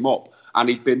wake him up, and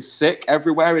he'd been sick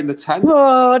everywhere in the tent.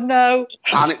 Oh no!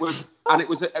 And it was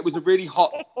a really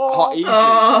hot evening,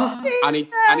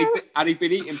 and he'd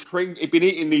been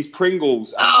eating these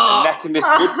Pringles and necking this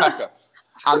Woodpecker,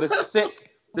 and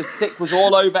the sick was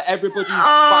all over everybody's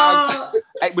bags.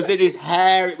 It was in his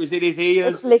hair. It was in his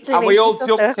ears. And we all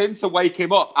jumped in to wake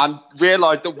him up and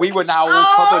realised that we were now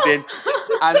all covered in.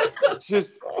 And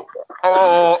just,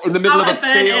 in the middle of a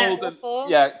field. And,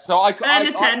 yeah, so Burn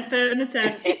the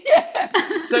tent.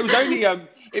 Yeah. So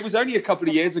it was only a couple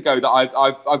of years ago that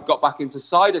I've got back into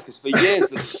cider, because for years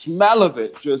the smell of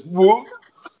it just...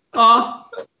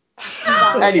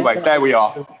 Anyway, there we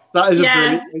are. That is a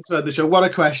brilliant way to end the show. What a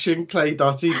question, Clay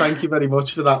Doty. Thank you very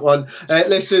much for that one.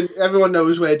 Listen, everyone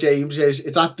knows where James is.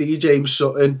 It's at the James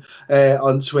Sutton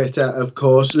on Twitter, of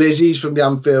course. Lizzie's from the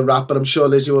Anfield Wrap, but I'm sure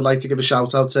Lizzie would like to give a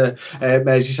shout out to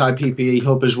Merseyside PPE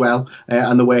Hub as well,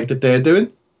 and the work that they're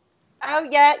doing. Oh,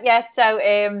 yeah. So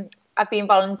I've been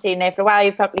volunteering there for a while.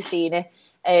 You've probably seen it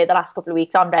the last couple of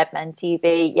weeks on Redmen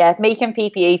TV. Yeah, making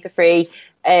PPE for free.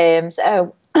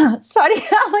 So... Sorry,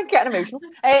 I'm getting emotional.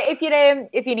 If you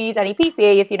need any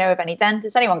PPE, if you know of any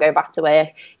dentists, anyone going back to work,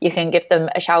 you can give them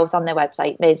a shout on their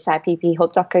website,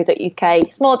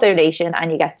 merseysideppehub.co.uk. Small donation,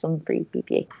 and you get some free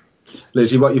PPE.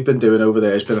 Lizzie, what you've been doing over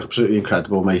there has been absolutely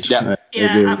incredible, mate. Yeah,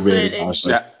 really, absolutely. Really nice.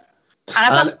 Yeah. And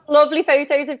I've got lovely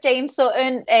photos of James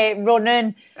Sutton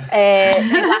running,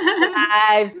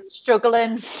 lives,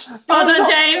 struggling. Well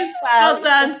done, James. Well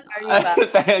done.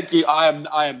 Thank you. I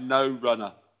am no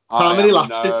runner. How many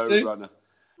laps did you do?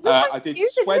 I did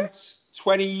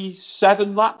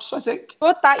 27 laps, I think.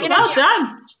 But that, well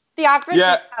done. The average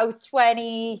is about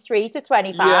 23 to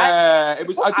 25. Yeah, it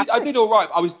was. I did all right.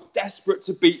 I was desperate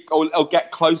to beat or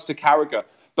get close to Carragher,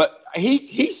 But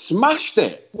he smashed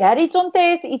it. Yeah, he's done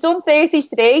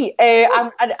 33.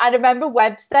 And I remember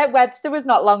Webster. Webster was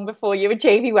not long before you, and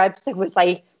Jamie Webster was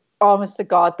like, honest to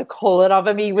God, the colour of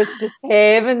him. He was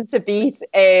determined to beat.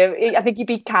 I think he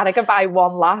beat Carragher by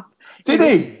 1 lap. Did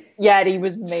he? Yeah, he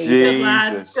was amazing.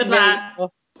 Good lad.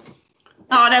 Oh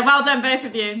no, well done both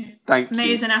of you. Thank you.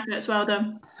 Amazing efforts, well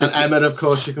done. And Emma, of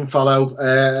course, you can follow.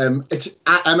 It's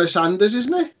at Emma Sanders,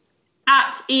 isn't it?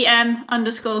 At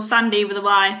EM_Sandy with a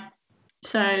Y.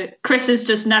 So Chris has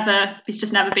just never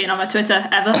been on my Twitter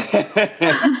ever.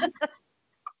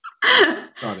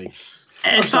 Sorry.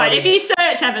 It's fine. If you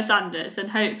search Emma Sanders, then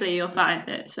hopefully you'll find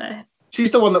it. So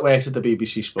she's the one that works at the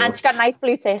BBC Sport. And she's got a nice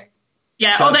blue tick.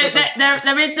 Yeah, although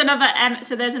there is another Emma.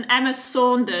 So there's an Emma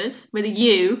Saunders with a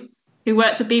U who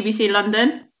works for BBC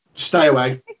London. Stay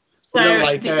away. So the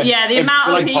amount of people. Yeah, the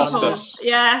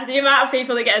amount of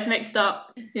people that get us mixed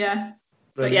up. Yeah.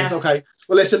 Brilliant. Okay.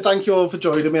 Well, listen, thank you all for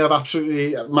joining me. I've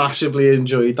absolutely massively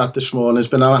enjoyed that this morning. It's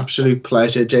been an absolute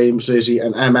pleasure, James, Lizzie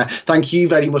and Emma. Thank you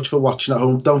very much for watching at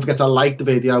home. Don't forget to like the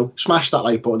video, smash that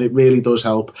like button. It really does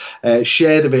help.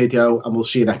 Share the video, and we'll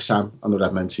see you next time on the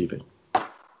Redmen TV.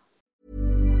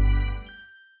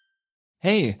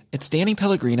 Hey, it's Danny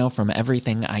Pellegrino from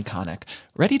Everything Iconic.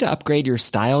 Ready to upgrade your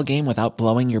style game without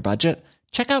blowing your budget?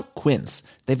 Check out Quince.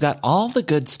 They've got all the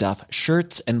good stuff,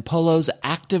 shirts and polos,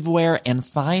 activewear, and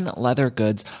fine leather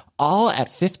goods, all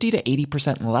at 50 to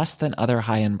 80% less than other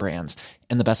high-end brands.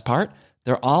 And the best part?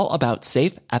 They're all about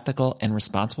safe, ethical, and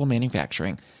responsible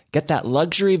manufacturing. Get that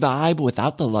luxury vibe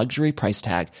without the luxury price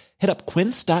tag. Hit up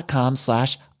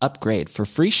quince.com/upgrade for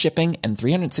free shipping and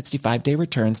 365-day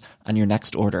returns on your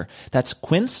next order. That's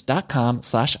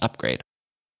quince.com/upgrade.